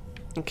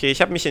 Okay, ich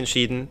habe mich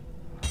entschieden.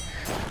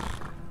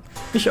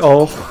 Ich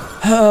auch.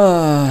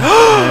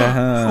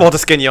 Oh,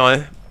 das ist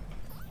genial.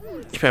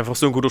 Ich bin einfach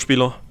so ein guter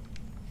Spieler.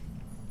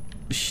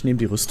 Ich nehme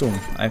die Rüstung.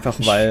 Einfach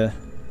weil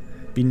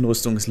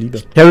Bienenrüstung ist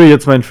Liebe. Carry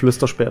jetzt meinen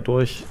Flüsterspeer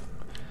durch.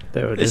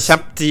 There it is. Ich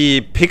habe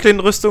die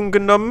Piglin-Rüstung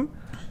genommen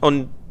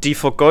und die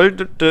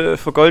vergoldete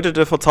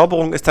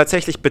Verzauberung ist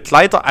tatsächlich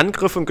Begleiter,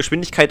 Angriff und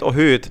Geschwindigkeit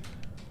erhöht.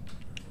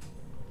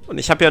 Und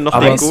ich habe ja noch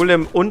Aber den es-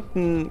 Golem und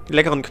einen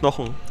leckeren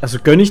Knochen. Also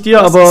gönn ich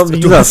dir, aber wie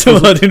du gesagt, hast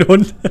immer den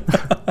Hund.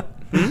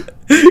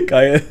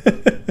 Geil.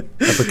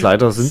 ja,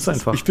 Begleiter sind's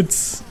einfach. Ich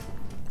find's.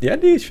 Ja,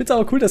 nee, ich find's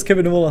aber cool, dass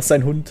Kevin immer noch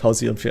seinen Hund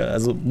hausieren fährt.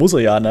 Also muss er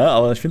ja, ne?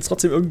 Aber ich find's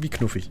trotzdem irgendwie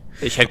knuffig.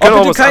 Ich hätte gerne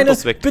auch was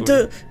anderes wegtun.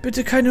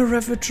 bitte keine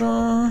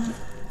Ravager.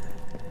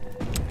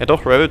 Ja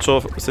doch,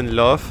 Ravager sind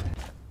Love.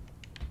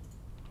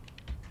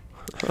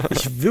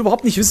 Ich will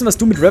überhaupt nicht wissen, was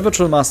du mit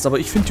Ravager machst, aber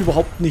ich finde die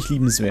überhaupt nicht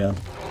liebenswert.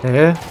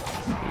 Hä?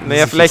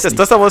 Naja, vielleicht ist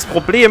das aber das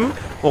Problem,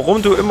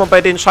 warum du immer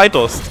bei denen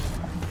scheiterst.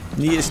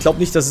 Nee, ich glaube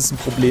nicht, dass es ein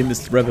Problem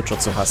ist, Ravager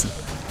zu hassen.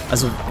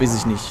 Also, weiß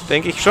ich nicht.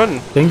 Denke ich schon.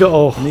 Denke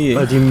auch. Nee.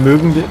 Weil die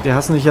mögen, die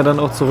hassen dich ja dann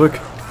auch zurück.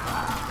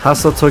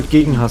 Hass erzeugt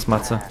Gegenhass,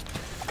 Matze.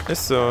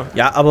 Ist so.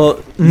 Ja, aber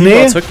Nee. Liebe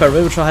erzeugt bei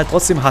Ravager halt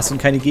trotzdem Hass und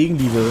keine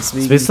Gegenliebe.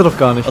 Deswegen Das weißt du doch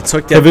gar nicht.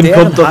 erzeugt der Kevin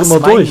deren kommt doch Hass immer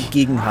meinen durch.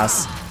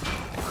 Gegenhass.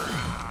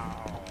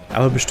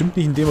 Aber bestimmt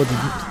nicht, indem er die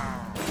liebt.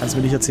 Kannst du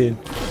mir nicht erzählen.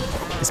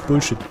 Ist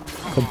Bullshit.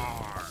 Komm,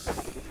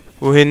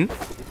 Wohin?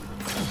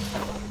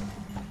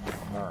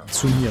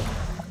 zu mir.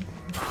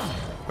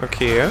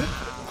 Okay.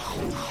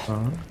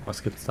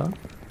 Was gibt's da?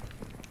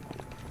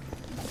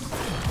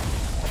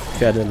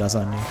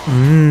 Pferdelasagne.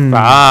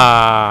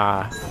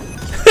 Ah.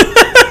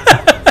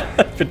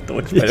 Ich bin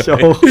durch. Ich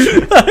auch.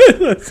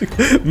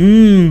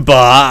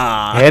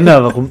 Bah. Hä,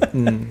 na, warum?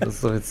 Das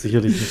ist doch jetzt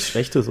sicherlich nichts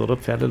Schlechtes, oder?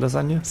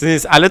 Pferdelasagne? Sind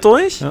jetzt alle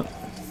durch? Ja.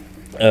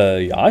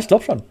 Ja, ich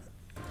glaube schon.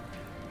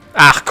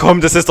 Ach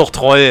komm, das ist doch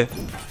Troll.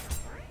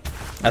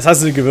 Was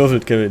hast du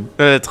gewürfelt, Kevin?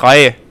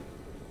 3.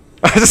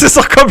 Das ist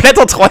doch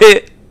kompletter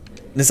Troll.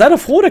 Sei doch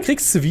froh, da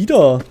kriegst du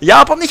wieder.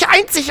 Ja, aber nicht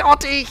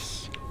einzigartig.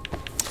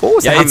 Oh,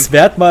 Ja, jetzt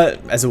werd mal.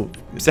 Also,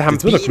 sie haben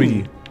jetzt wird er Bienen.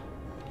 greedy.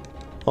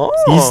 Oh.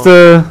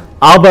 Siehste,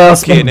 aber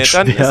erstmal Okay, ne,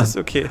 dann ist beschweren. es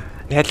okay.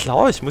 Ja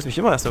klar, ich muss mich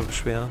immer erstmal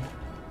beschweren.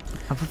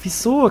 Aber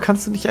wieso?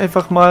 Kannst du nicht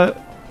einfach mal...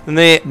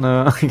 Nee,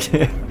 Na,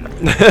 okay.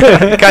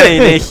 kann ich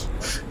nicht.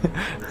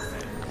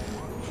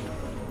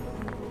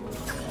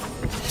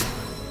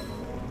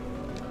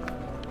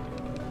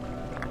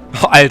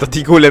 Oh, Alter,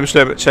 die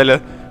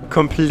Golem-Schelle.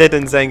 Komplett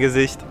in sein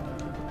Gesicht.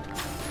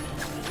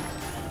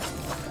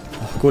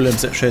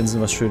 Golem-Schellen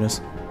sind was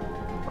Schönes.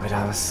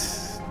 Alter,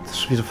 was das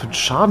schon wieder für ein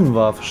Schaden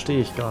war, verstehe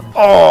ich gar nicht.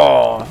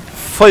 Oh,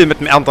 voll mit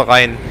dem Ernter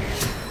rein.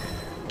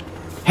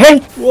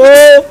 Hey!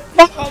 Wow.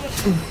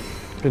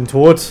 Ich bin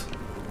tot.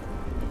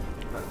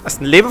 Hast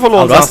ein Leben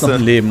verloren, Aber du hast noch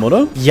ein Leben,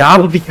 oder? Ja,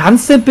 aber wie kann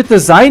es denn bitte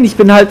sein? Ich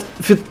bin halt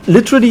für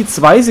literally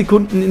 2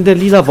 Sekunden in der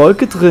lila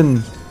Wolke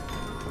drin.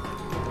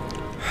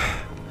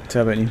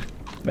 Tja, Benni.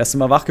 Wärst du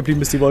mal wach geblieben,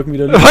 bis die Wolken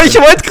wieder Ich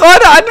wollte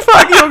gerade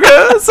anfangen,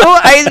 Junge. So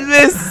ein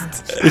Mist.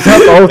 Ich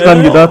habe auch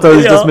dran gedacht,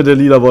 als ich das mit der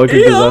lila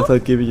Wolke gesagt habe,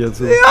 gebe ich jetzt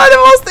so. Ja, du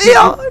musst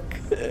eher.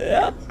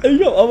 Ja,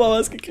 ich habe auch mal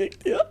was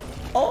gekriegt, ja.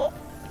 Oh.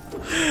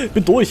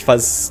 Bin durch,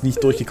 falls es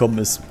nicht durchgekommen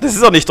ist. Das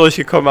ist auch nicht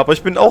durchgekommen, aber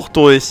ich bin auch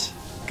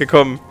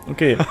durchgekommen.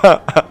 Okay.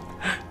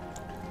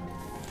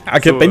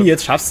 Okay, so. Benni,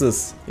 jetzt schaffst du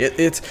es.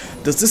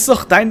 Das ist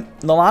doch dein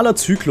normaler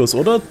Zyklus,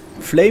 oder?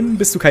 Flamen,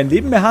 bis du kein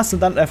Leben mehr hast und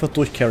dann einfach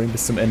durchcarryen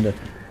bis zum Ende.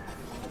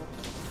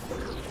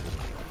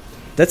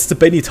 That's the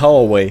Benni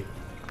Tower way.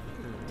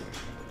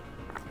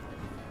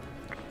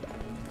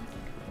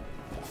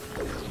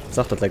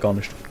 Sagt das gleich gar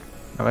nicht.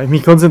 Aber ich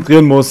mich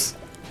konzentrieren muss.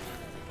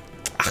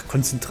 Ach,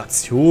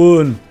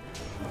 Konzentration.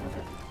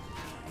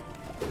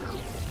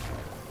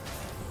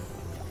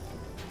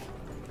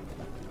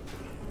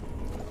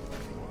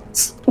 Es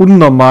ist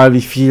unnormal,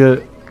 wie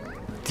viel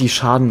die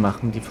Schaden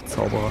machen, die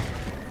Verzauberer.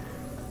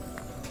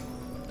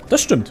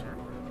 Das stimmt.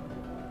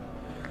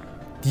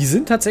 Die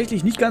sind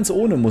tatsächlich nicht ganz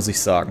ohne, muss ich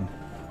sagen.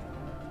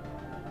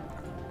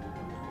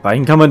 Bei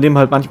ihnen kann man dem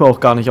halt manchmal auch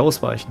gar nicht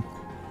ausweichen.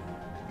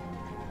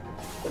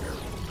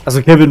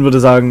 Also Kevin würde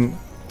sagen,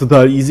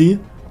 total easy.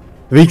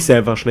 Weg ist ja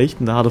einfach schlecht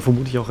und da hat er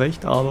vermutlich auch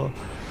recht, aber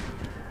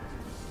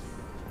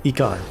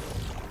egal.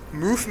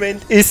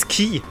 Movement is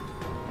key.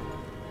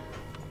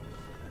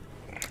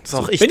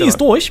 So, Benni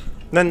ist durch.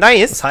 Na,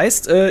 nice. Das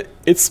heißt,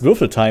 it's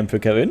Würfeltime für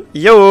Kevin.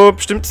 Jo,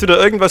 bestimmt ist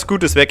wieder irgendwas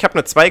Gutes weg. Ich habe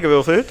nur 2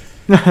 gewürfelt.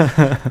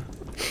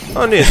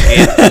 Oh ne, es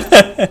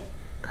geht.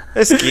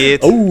 Es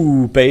geht.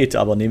 Oh, Bait,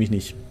 aber nehme ich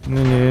nicht.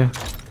 Nee.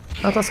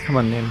 Ah, das kann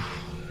man nehmen.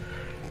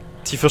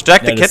 Die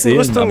verstärkte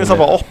Kettenrüstung ist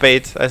aber auch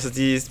Bait. Also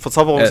die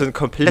Verzauberungen sind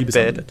komplett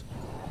Bait.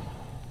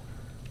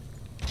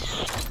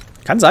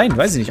 Kann sein,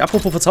 weiß ich nicht.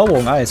 Apropos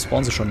Verzauberung, jetzt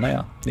brauchen sie schon.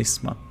 Naja,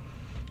 nächstes Mal.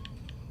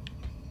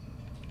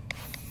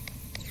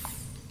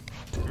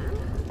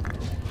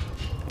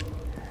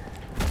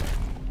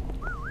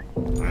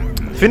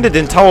 Ich finde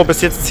den Tower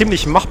bis jetzt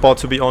ziemlich machbar,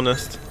 to be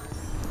honest.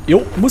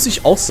 Jo, muss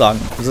ich auch sagen.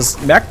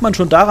 Das merkt man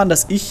schon daran,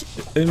 dass ich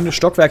in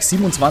Stockwerk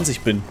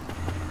 27 bin.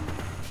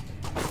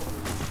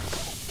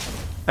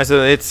 Also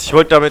jetzt, ich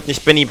wollte damit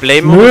nicht Benni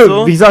blamen oder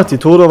so. Wie gesagt, die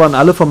Tode waren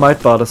alle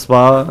vermeidbar. Das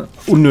war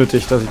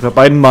unnötig, dass ich bei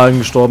beiden Malen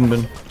gestorben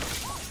bin.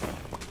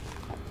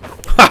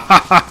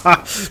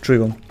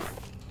 Entschuldigung.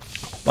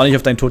 War nicht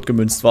auf deinen Tod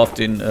gemünzt, war auf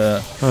den,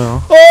 Ja.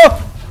 Oh!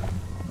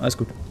 Alles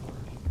gut.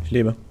 Ich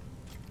lebe.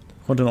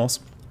 Runter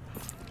hinaus.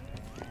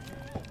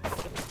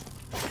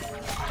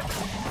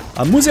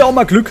 Man muss ja auch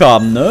mal Glück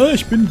haben, ne?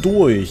 Ich bin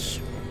durch.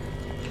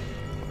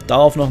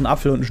 Darauf noch ein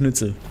Apfel und ein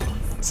Schnitzel.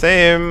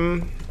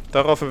 Same.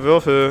 Darauf ein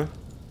Würfel.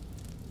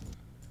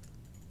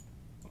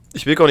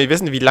 Ich will gar nicht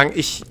wissen, wie lange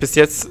ich bis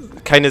jetzt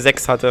keine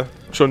 6 hatte.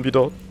 Schon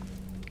wieder.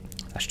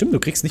 Ja, stimmt,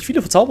 du kriegst nicht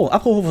viele Verzauberungen.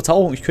 Apropos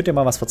Verzauberung, ich könnte dir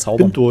mal was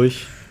verzaubern. Bin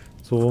durch.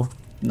 So.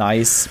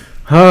 Nice.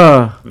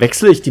 Ha,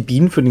 wechsle ich die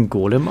Bienen für den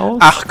Golem aus?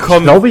 Ach komm.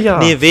 Ich glaube ja.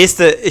 Nee, weißt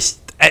du,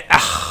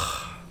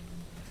 ach.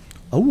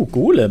 Oh,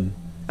 Golem.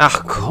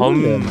 Ach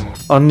komm. Golem.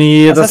 Oh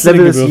nee, Was das hast du denn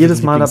Level ist gewürfelt,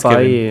 jedes Mal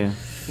dabei. Lieblings-Kevin?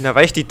 Na,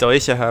 weil ich die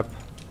Dolche hab.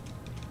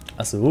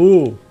 Ach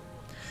so.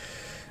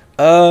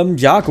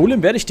 Ja,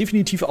 Golem werde ich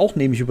definitiv auch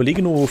nehmen. Ich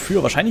überlege nur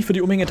wofür. Wahrscheinlich für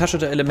die Umhängetasche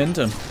der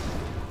Elemente.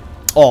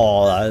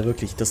 Oh,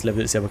 wirklich, das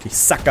Level ist ja wirklich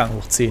Sackgang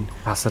hoch 10.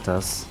 Was ist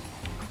das?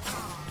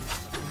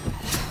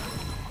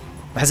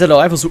 Weil es ja doch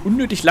einfach so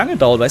unnötig lange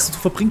dauert. Weißt du, du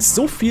verbringst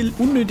so viel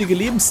unnötige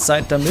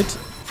Lebenszeit damit,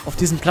 auf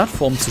diesen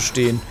Plattformen zu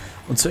stehen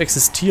und zu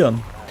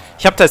existieren.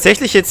 Ich habe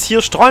tatsächlich jetzt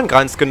hier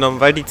Strahlenkranz genommen,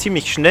 weil die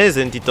ziemlich schnell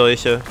sind, die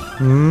Dolche.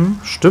 Hm,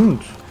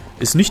 stimmt.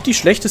 Ist nicht die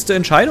schlechteste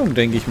Entscheidung,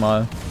 denke ich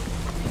mal.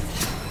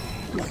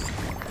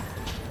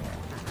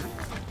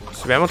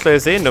 Das werden wir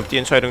gleich sehen, ob die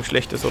Entscheidung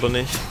schlecht ist oder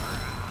nicht.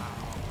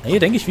 Nee,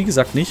 denke ich wie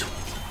gesagt nicht.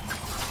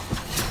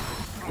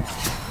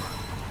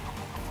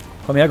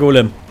 Komm her,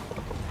 Golem.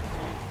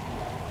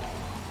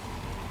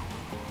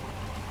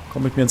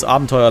 Komm mit mir ins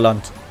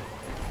Abenteuerland.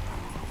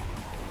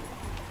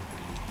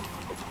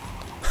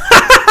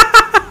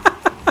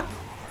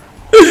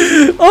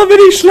 Oh, bin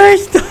ich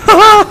schlecht.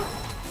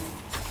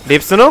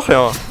 Lebst du noch?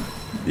 Ja.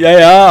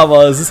 Ja,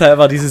 aber es ist halt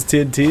einfach dieses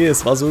TNT.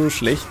 Es war so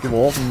schlecht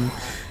geworfen.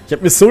 Ich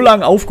habe mir so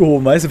lange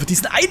aufgehoben, weißt du, für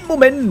diesen einen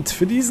Moment.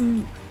 Für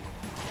diesen...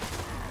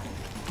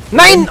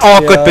 Nein!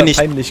 Oh Gott, bin ich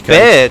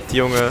bad,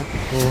 Junge.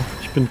 So,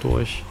 ich bin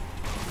durch.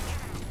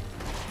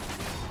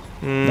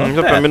 Ich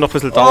hab bei mir noch ein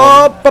bisschen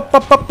dauern.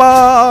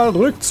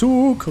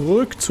 Rückzug,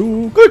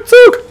 Rückzug.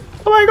 Rückzug!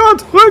 Oh mein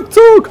Gott,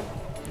 Rückzug!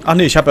 Ach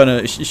nee, ich habe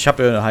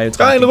ja eine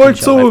Heiltrank. Kein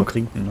Rückzug!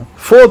 Trinken, ne?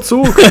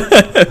 Vorzug!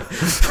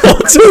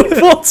 Vorzug,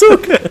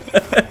 Vorzug!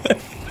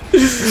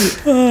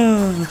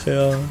 Ach,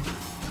 ja.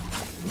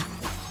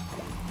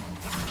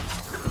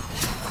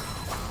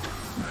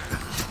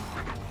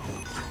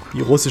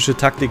 Die russische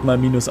Taktik mal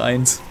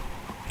 -1.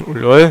 Oh,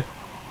 lol.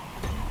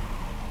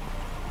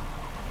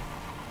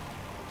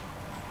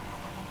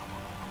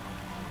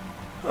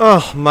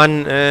 Ach,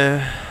 Mann,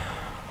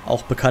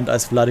 Auch bekannt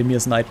als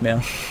Wladimirs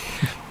Nightmare.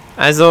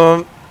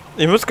 Also,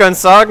 ich muss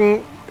ganz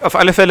sagen, auf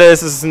alle Fälle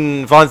ist es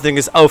ein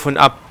wahnsinniges Auf und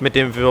Ab mit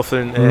den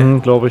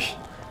Würfeln. Glaube ich.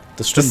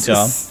 Das stimmt,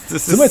 ja. Sind wir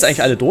jetzt jetzt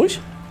eigentlich alle durch?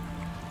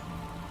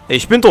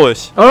 Ich bin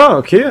durch. Ah,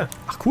 okay.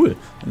 Ach, cool.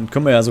 Dann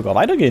können wir ja sogar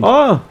weitergehen.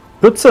 Ah,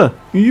 Pütze.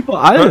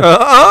 Überall.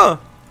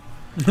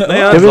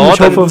 Naja, Kevin, so, ich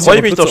dann hoffe, freue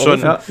ich mich doch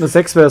schon. Ja, eine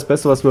 6 wäre das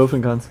Beste, was du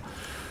würfeln kannst.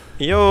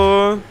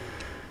 Jo.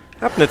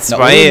 Hab eine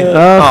 2.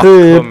 Ach,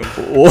 komm.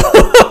 Oh.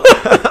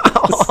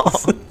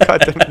 Oh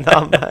Gott im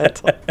Namen,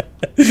 Alter.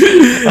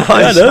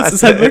 Ja, das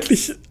ist halt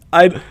wirklich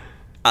ein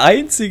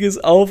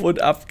einziges Auf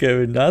und Ab,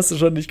 Kevin. Da hast du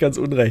schon nicht ganz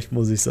unrecht,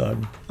 muss ich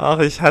sagen. Ach,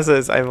 ich hasse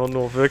es einfach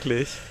nur,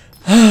 wirklich.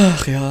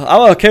 Ach ja,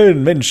 aber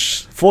Kevin,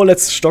 Mensch,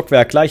 vorletztes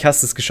Stockwerk, gleich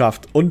hast du es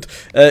geschafft. Und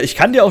ich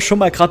kann dir auch schon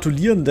mal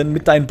gratulieren, denn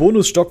mit deinen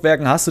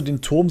Bonusstockwerken hast du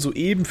den Turm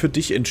soeben für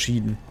dich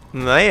entschieden.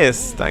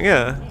 Nice,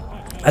 danke.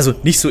 Also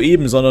nicht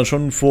soeben, sondern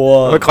schon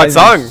vor... Ich wollte gerade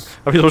sagen,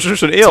 hab ich doch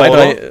schon eher, 2,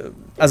 3, oder?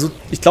 also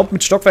ich glaube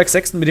mit Stockwerk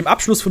 6, mit dem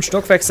Abschluss von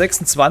Stockwerk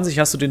 26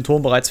 hast du den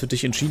Turm bereits für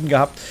dich entschieden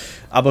gehabt.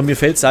 Aber mir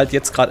fällt es halt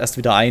jetzt gerade erst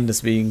wieder ein,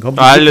 deswegen kommt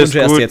die Alles Glückwünsche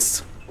gut. erst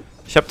jetzt.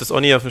 Ich hab das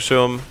auch nie auf dem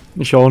Schirm.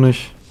 Ich auch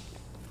nicht.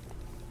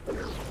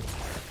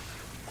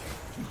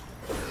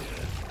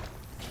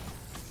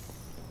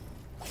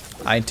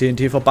 Ein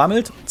TNT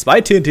verbammelt,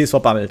 2 TNTs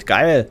verbammelt,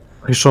 geil.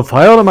 Ist schon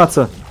Feier oder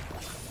Matze?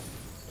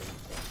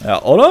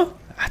 Ja, oder?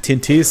 Ach,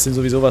 TNTs sind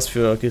sowieso was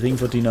für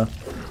Geringverdiener.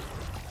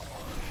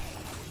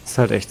 Ist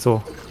halt echt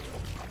so.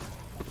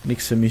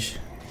 Nix für mich.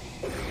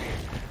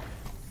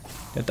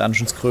 Der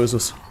Dungeons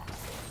Krösus.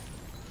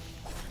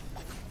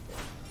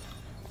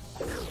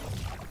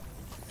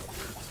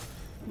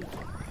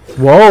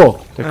 Wow,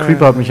 der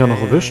Creeper hat mich ja noch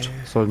erwischt.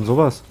 Was soll denn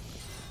sowas?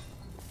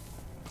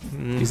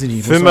 Die sind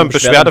die Füllen wir ein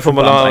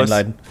Beschwerdeformular aus.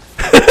 einleiten.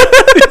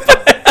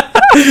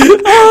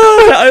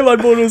 Der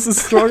Allmann-Bonus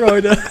ist strong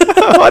heute.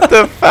 What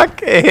the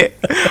fuck, ey.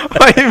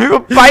 Weil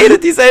wir beide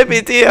dieselbe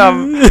Idee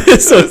haben.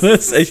 Das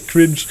ist echt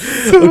cringe.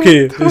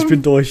 Okay, ich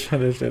bin durch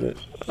an der Stelle.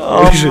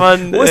 Oh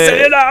Mann, Wo ist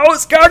denn der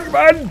Ausgang,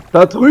 Mann?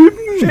 Da drüben!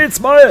 Steht's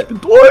mal! Bin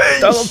durch!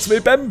 Da noch 2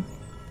 Bäm.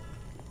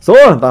 So,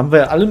 da haben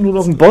wir alle nur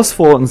noch einen Boss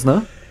vor uns,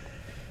 ne?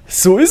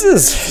 So ist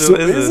es. So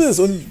ist es.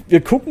 Und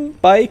wir gucken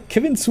bei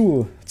Kevin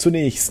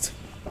zunächst.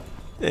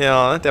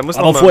 Ja, der muss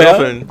Aber noch mal vorher-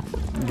 würfeln.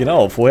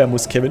 Genau, vorher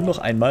muss Kevin noch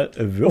einmal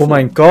würfeln. Oh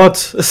mein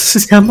Gott, es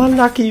ist ja mal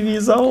lucky wie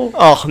Sau.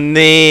 Ach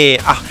nee.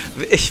 Ach,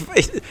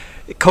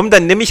 komm,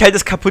 dann nimm ich halt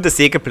das kaputte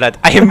Sägeblatt.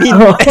 I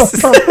mean,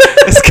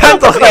 es kann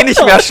doch eh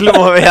nicht mehr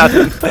schlimmer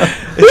werden.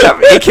 Ich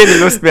habe eh keine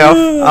Lust mehr auf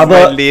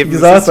Aber mein Leben. wie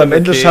gesagt, Das ist am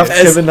Ende okay. schafft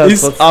Es Kevin das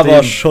ist trotzdem.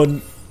 aber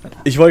schon...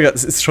 Ich wollte gerade,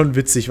 es ist schon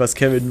witzig, was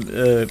Kevin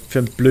für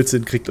einen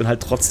Blödsinn kriegt und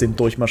halt trotzdem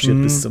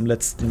durchmarschiert bis zum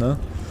letzten, ne?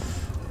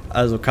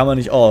 Also kann man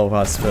nicht... Oh,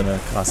 was für eine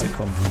krasse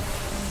Kombi.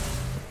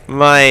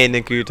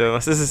 Meine Güte,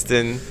 was ist es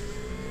denn?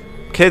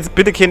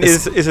 Bitte kein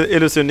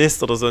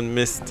Illusionist oder so ein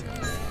Mist.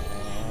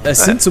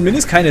 Es sind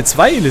zumindest keine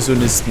 2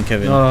 Illusionisten,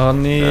 Kevin. Oh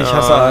nee, ich Ja.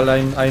 hasse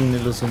allein einen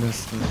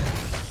Illusionisten.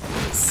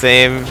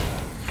 Same.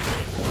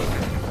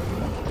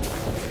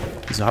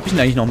 Wieso habe ich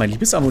denn eigentlich noch mein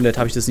Liebesamulett?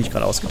 Habe ich das nicht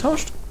gerade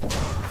ausgetauscht?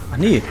 Ach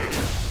nee.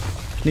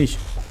 Nicht.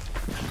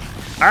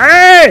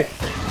 Ey!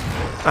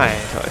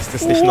 Alter, ist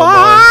das nicht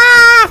normal?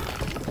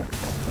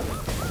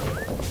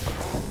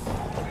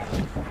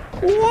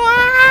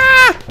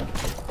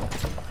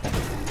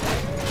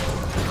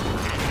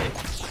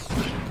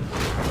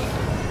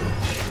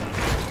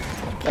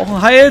 Brauche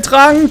einen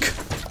Heiltrank!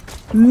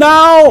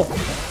 Now!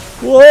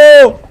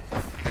 Wow!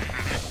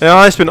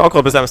 Ja, ich bin auch gerade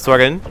ein bisschen am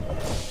struggeln.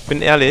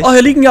 Bin ehrlich. Oh,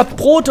 hier liegen ja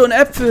Brote und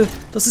Äpfel.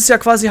 Das ist ja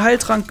quasi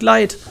Heiltrank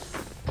Light.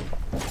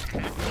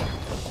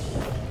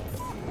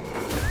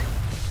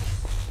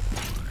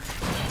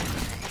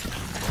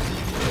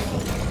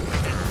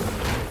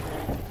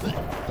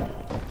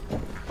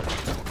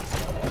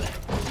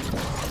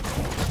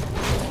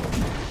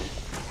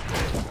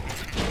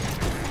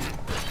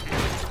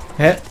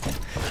 Hä?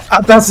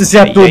 Ah, das ist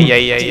ja dumm.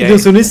 Ei. Die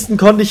Illusionisten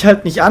konnte ich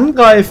halt nicht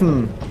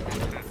angreifen.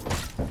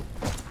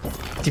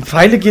 Die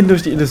Pfeile gehen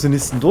durch die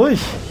Illusionisten durch.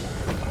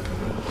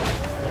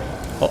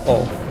 Oh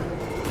oh.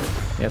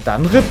 Ja,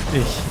 dann ripp ich.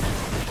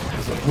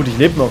 Also, gut, ich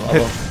lebe noch,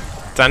 aber...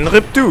 Dann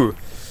ripp du.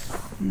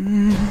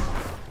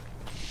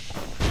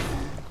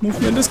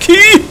 Movement is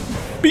key!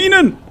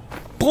 Bienen!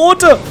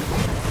 Brote!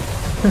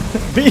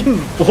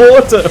 Bienen,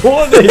 Brote,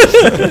 Honig.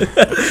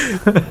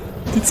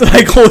 Die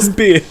 2 großen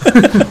B.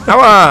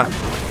 Aua!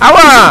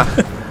 Aua!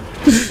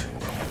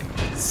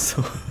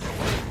 So.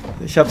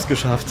 Ich hab's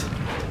geschafft.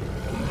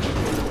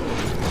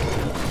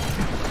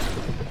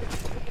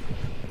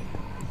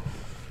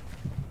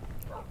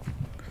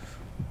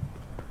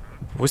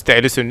 Wo ist der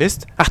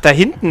Illusionist? Ach, da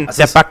hinten. Also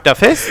Der es- backt da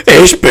fest.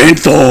 Ich bin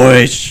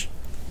durch!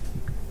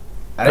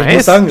 Also ich Nice.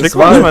 muss sagen, es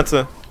Glückwunsch, war...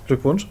 Matze.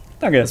 Glückwunsch.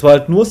 Danke. Es war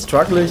halt nur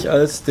strugglig,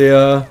 als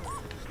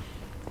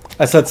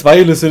halt zwei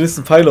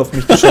Illusionisten Pfeile auf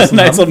mich geschossen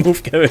haben. Nicer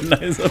Move, Kevin,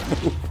 nicer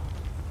Move.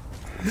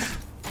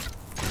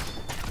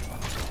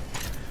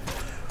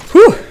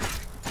 Puh.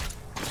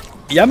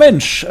 Ja,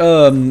 Mensch,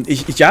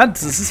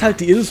 das ist halt,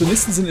 die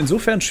Illusionisten sind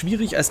insofern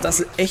schwierig, als dass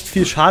sie echt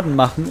viel Schaden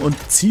machen und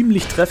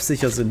ziemlich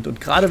treffsicher sind. Und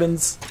gerade wenn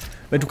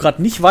du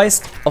gerade nicht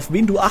weißt, auf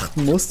wen du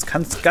achten musst,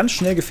 kann es ganz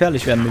schnell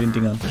gefährlich werden mit den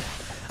Dingern.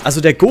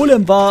 Also der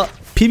Golem war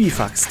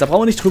Pipifax, da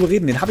brauchen wir nicht drüber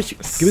reden, den habe ich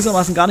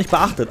gewissermaßen gar nicht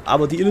beachtet.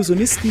 Aber die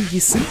Illusionisten, die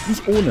sind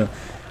nicht ohne.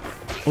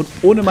 Und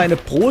ohne meine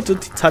Brote,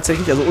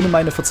 tatsächlich, also ohne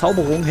meine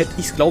Verzauberung, hätte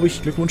ich es, glaube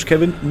ich, Glückwunsch,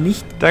 Kevin,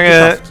 nicht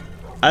geschafft.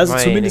 Also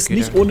zumindest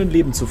nicht ohne ein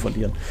Leben zu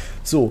verlieren.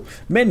 So,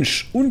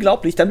 Mensch,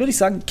 unglaublich. Dann würde ich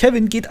sagen,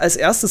 Kevin geht als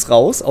erstes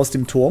raus aus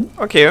dem Turm.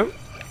 Okay.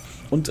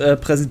 Und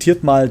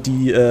präsentiert mal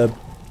die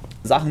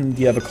Sachen,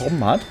 die er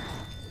bekommen hat.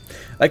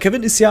 Weil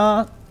Kevin ist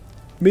ja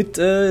mit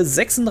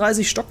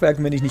 36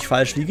 Stockwerken, wenn ich nicht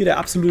falsch liege, der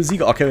absolute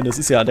Sieger. Oh, Kevin, das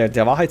ist ja,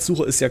 der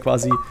Wahrheitssucher ist ja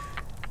quasi...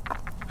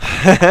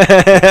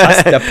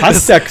 der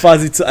passt ja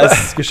quasi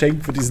als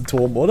Geschenk für diesen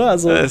Turm, oder?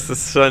 Also, es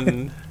ist schon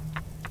eine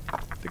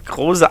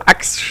große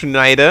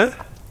Axtschneide.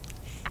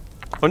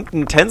 Und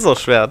ein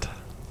Tensorschwert.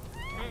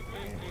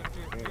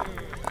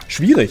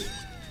 Schwierig.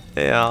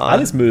 Ja.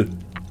 Alles Müll.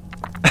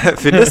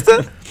 Findest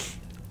du?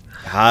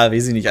 Ja,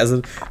 weiß ich nicht.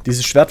 Also,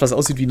 dieses Schwert, was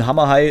aussieht wie ein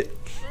Hammerhai,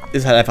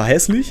 ist halt einfach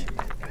hässlich.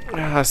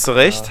 Ja, hast du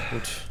recht. Ja,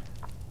 gut.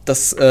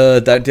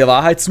 Der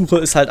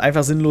Wahrheitssucher ist halt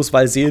einfach sinnlos,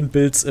 weil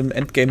Seelenbuilds im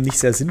Endgame nicht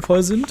sehr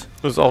sinnvoll sind.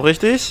 Das ist auch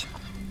richtig.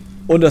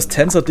 Und das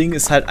Tensor-Ding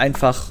ist halt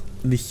einfach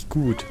nicht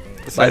gut.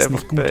 Das weil halt es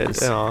nicht gut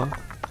ist. Ja.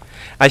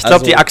 Aber ich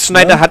glaube, die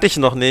Axtschneide hatte ich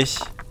noch nicht.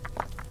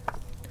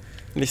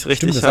 Nicht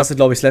richtig. Stimmt, das hast du,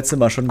 glaube ich, das letzte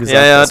Mal schon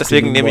gesagt. Ja,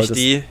 deswegen nehme ich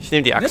die. Ich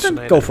nehme die Axtschneide.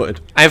 Ja, dann go for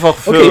it. Einfach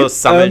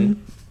fürs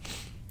Sammeln.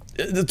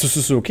 Das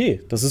ist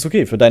okay. Das ist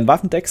okay. Für deinen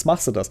Waffendecks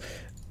machst du das.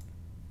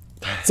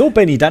 So,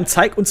 Benni, dann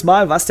zeig uns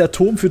mal, was der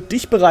Turm für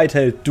dich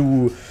bereithält,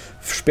 du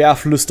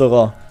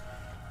Sperrflüsterer.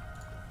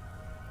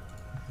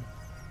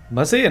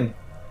 Mal sehen.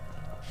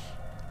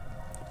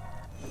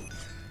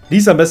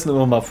 Lies am besten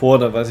immer mal vor,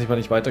 dann weiß ich, wann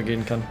ich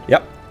weitergehen kann.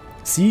 Ja.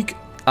 Sieg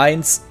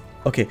 1.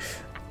 Okay.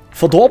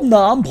 Verdorbene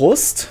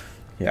Armbrust.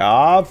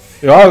 Ja.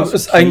 Ja,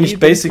 ist eigentlich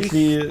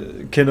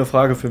basically keine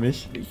Frage für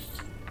mich.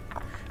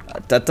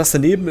 Das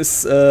daneben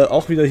ist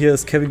auch wieder hier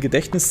das Kevin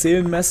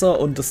Gedächtniszählenmesser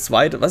und das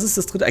zweite, was ist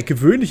das dritte? Ein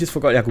gewöhnliches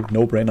vergoldetes. Ja gut,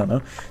 No-Brainer,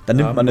 ne? Dann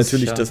nimmt man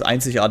natürlich das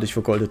einzigartig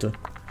vergoldete.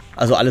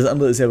 Also alles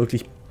andere ist ja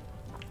wirklich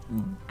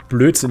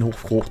Blödsinn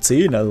hoch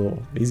 10, also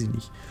weiß ich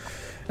nicht.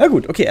 Na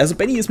gut, okay, also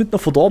Benni ist mit einer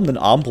verdorbenen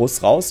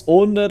Armbrust raus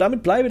und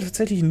damit bleibe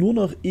tatsächlich nur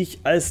noch ich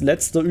als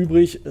letzter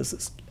übrig. Es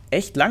ist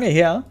echt lange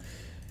her,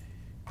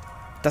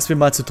 dass wir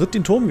mal zu dritt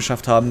den Turm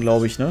geschafft haben,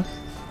 glaube ich, ne?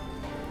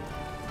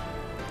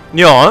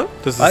 Ja,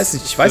 ich weiß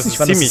nicht,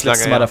 wann das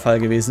letzte Mal der Fall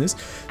gewesen ist.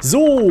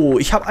 So,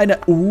 ich habe eine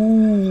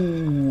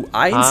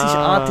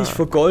einzigartig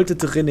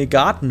vergoldete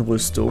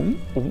Renegatenrüstung.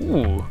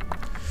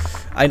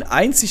 Ein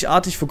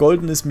einzigartig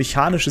vergoldenes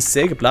mechanisches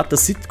Sägeblatt.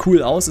 Das sieht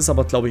cool aus, ist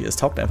aber, glaube ich, es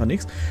taugt einfach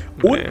nichts.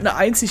 Und eine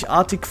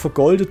einzigartig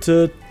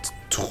vergoldete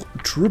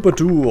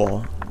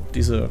Troubadour.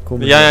 Diese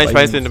komische. Ja, ich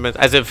weiß, wen du meinst.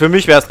 Also für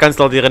mich wäre es ganz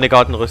klar die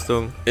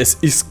Renegatenrüstung. Es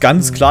ist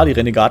ganz klar die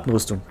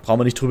Renegatenrüstung.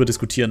 Brauchen wir nicht drüber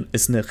diskutieren.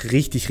 Ist eine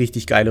richtig,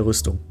 richtig geile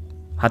Rüstung.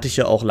 Hatte ich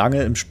ja auch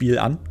lange im Spiel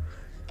an.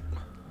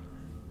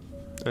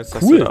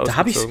 Cool, da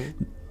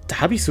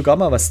habe ich sogar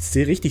mal was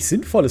richtig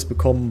Sinnvolles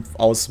bekommen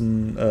aus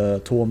dem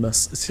Turm.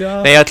 Das ist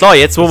ja... Naja klar,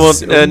 jetzt wo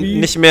wir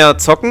nicht mehr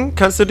zocken,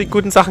 kannst du die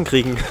guten Sachen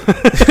kriegen.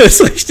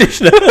 Das ist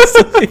richtig, ne? Das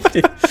ist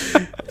richtig.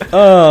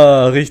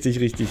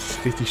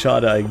 Richtig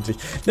schade eigentlich.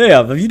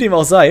 Naja, wie dem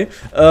auch sei,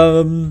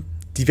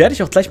 die werde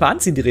ich auch gleich mal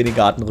anziehen, die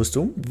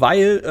Renegatenrüstung,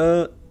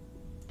 weil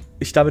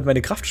ich damit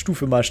meine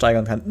Kraftstufe mal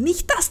steigern kann.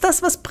 Nicht, dass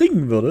das was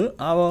bringen würde,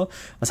 aber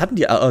was hatten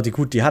die?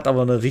 Gut, die hat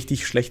aber eine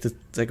richtig schlechte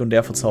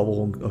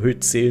Sekundärverzauberung.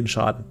 Erhöht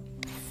Seelenschaden.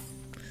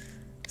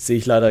 Sehe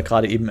ich leider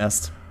gerade eben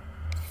erst.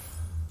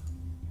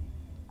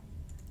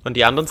 Und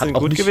die anderen sind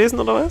gut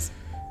gewesen, oder was?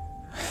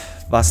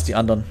 Was, die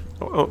anderen?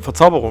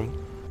 Verzauberung.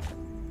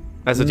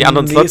 Also die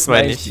anderen Slots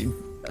meine ich.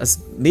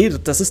 Nee,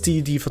 das ist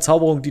die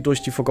Verzauberung, die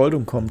durch die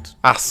Vergoldung kommt.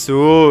 Ach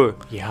so.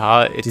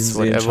 Ja, it's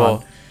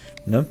whatever.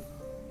 Ne?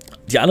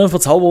 Die anderen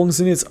Verzauberungen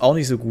sind jetzt auch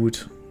nicht so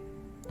gut.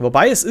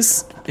 Wobei es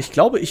ist, ich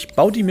glaube, ich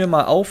baue die mir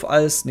mal auf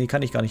als... Nee,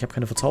 kann ich gar nicht, ich habe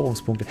keine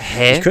Verzauberungspunkte.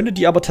 Hä? Ich könnte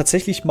die aber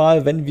tatsächlich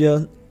mal, wenn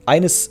wir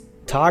eines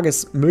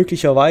Tages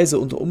möglicherweise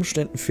unter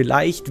Umständen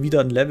vielleicht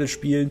wieder ein Level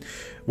spielen,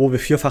 wo wir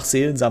 4-fach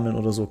Seelen sammeln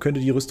oder so, könnte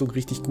die Rüstung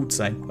richtig gut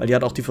sein. Weil die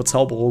hat auch die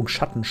Verzauberung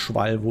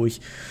Schattenschwall, wo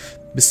ich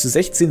bis zu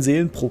 16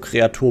 Seelen pro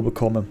Kreatur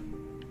bekomme.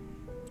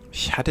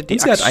 Ich hatte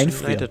die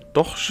Axtschneide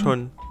doch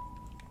schon.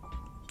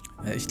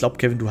 Ich glaube,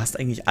 Kevin, du hast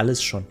eigentlich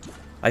alles schon.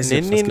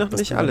 Nee, noch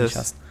nicht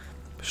alles.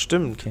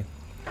 Bestimmt. Okay.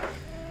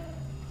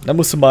 Dann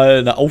musst du mal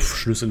eine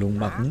Aufschlüsselung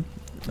machen.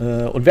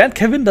 Und während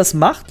Kevin das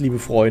macht, liebe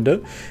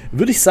Freunde,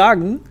 würde ich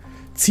sagen,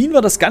 ziehen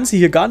wir das Ganze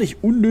hier gar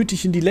nicht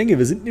unnötig in die Länge.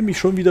 Wir sind nämlich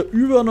schon wieder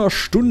über einer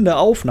Stunde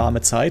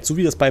Aufnahmezeit, so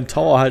wie das beim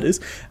Tower halt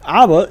ist.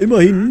 Aber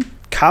immerhin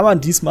kann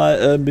man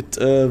diesmal mit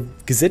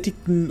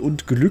gesättigten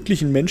und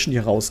glücklichen Menschen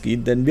hier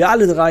rausgehen, denn wir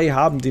alle drei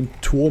haben den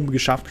Turm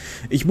geschafft.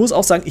 Ich muss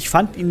auch sagen, ich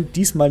fand ihn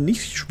diesmal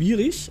nicht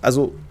schwierig,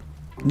 also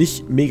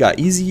nicht mega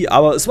easy,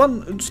 aber es war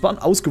ein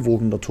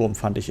ausgewogener Turm,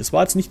 fand ich. Es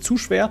war jetzt nicht zu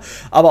schwer,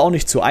 aber auch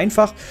nicht zu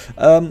einfach.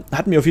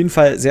 Hat mir auf jeden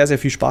Fall sehr, sehr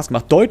viel Spaß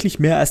gemacht. Deutlich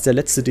mehr als der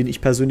letzte, den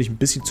ich persönlich ein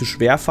bisschen zu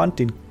schwer fand,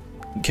 den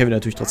Kevin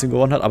natürlich trotzdem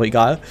gewonnen hat, aber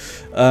egal.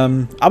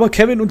 Aber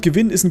Kevin und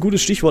Gewinn ist ein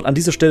gutes Stichwort. An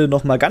dieser Stelle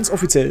nochmal ganz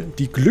offiziell.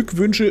 Die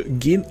Glückwünsche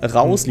gehen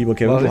raus, lieber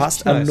Kevin. Du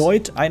hast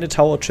erneut eine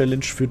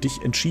Tower-Challenge für dich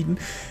entschieden.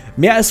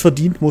 Mehr als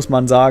verdient, muss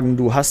man sagen.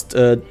 Du hast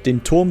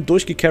den Turm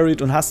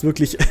durchgecarried und hast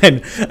wirklich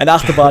eine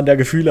Achterbahn der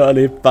Gefühle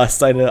erlebt, was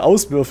deine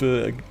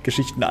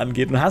Auswürfelgeschichten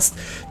angeht. Und hast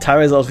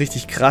teilweise auch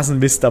richtig krassen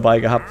Mist dabei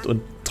gehabt.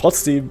 Und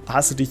trotzdem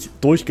hast du dich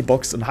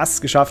durchgeboxt und hast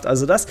es geschafft.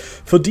 Also das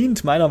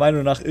verdient meiner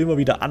Meinung nach immer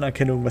wieder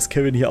Anerkennung, was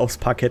Kevin hier aufs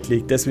Parkett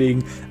legt.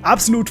 Deswegen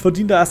absolut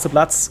verdienter erster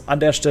Platz an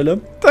der Stelle.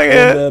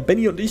 Danke. Und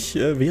Benni und ich,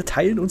 wir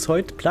teilen uns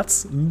heute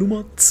Platz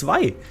Nummer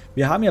 2.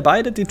 Wir haben ja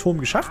beide den Turm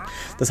geschafft.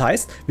 Das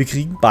heißt, wir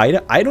kriegen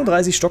beide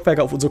 31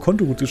 Stockwerke auf unser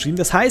Konto gut geschrieben.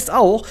 Das heißt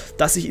auch,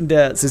 dass sich in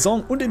der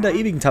Saison und in der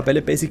ewigen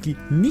Tabelle basically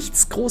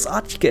nichts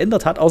großartig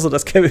geändert hat, außer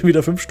dass Kevin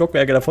wieder 5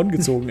 Stockwerke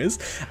davongezogen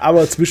ist.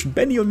 Aber zwischen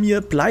Benni und mir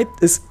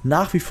bleibt es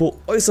nach wie vor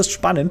äußerst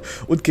spannend.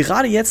 Und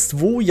gerade jetzt,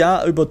 wo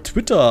ja über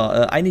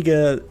Twitter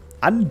einige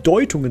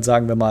Andeutungen,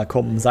 sagen wir mal,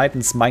 kommen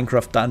seitens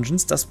Minecraft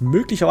Dungeons, dass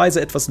möglicherweise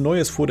etwas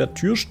Neues vor der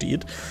Tür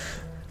steht,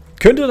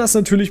 könnte das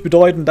natürlich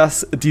bedeuten,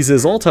 dass die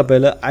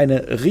Saisontabelle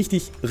eine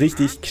richtig,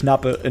 richtig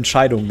knappe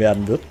Entscheidung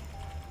werden wird.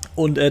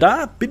 Und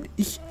da bin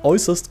ich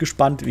äußerst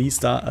gespannt, wie es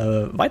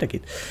da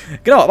weitergeht.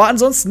 Genau, aber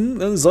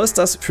ansonsten soll es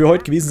das für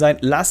heute gewesen sein.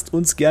 Lasst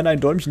uns gerne ein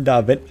Däumchen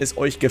da, wenn es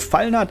euch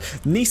gefallen hat.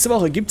 Nächste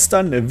Woche gibt es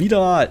dann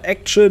wieder mal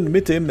Action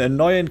mit dem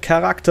neuen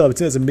Charakter,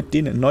 beziehungsweise mit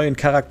den neuen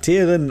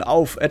Charakteren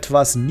auf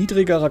etwas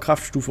niedrigerer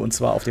Kraftstufe, und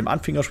zwar auf dem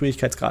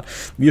Anfängerschwierigkeitsgrad.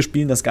 Wir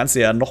spielen das Ganze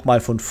ja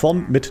nochmal von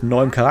vorn mit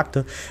neuem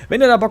Charakter.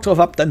 Wenn ihr da Bock drauf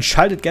habt, dann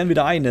schaltet gerne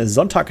wieder ein.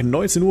 Sonntag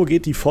 19 Uhr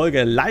geht die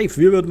Folge live.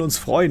 Wir würden uns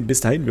freuen.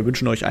 Bis dahin, wir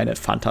wünschen euch eine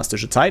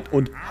fantastische Zeit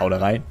und haut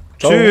rein.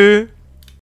 Ciao. Tschüss.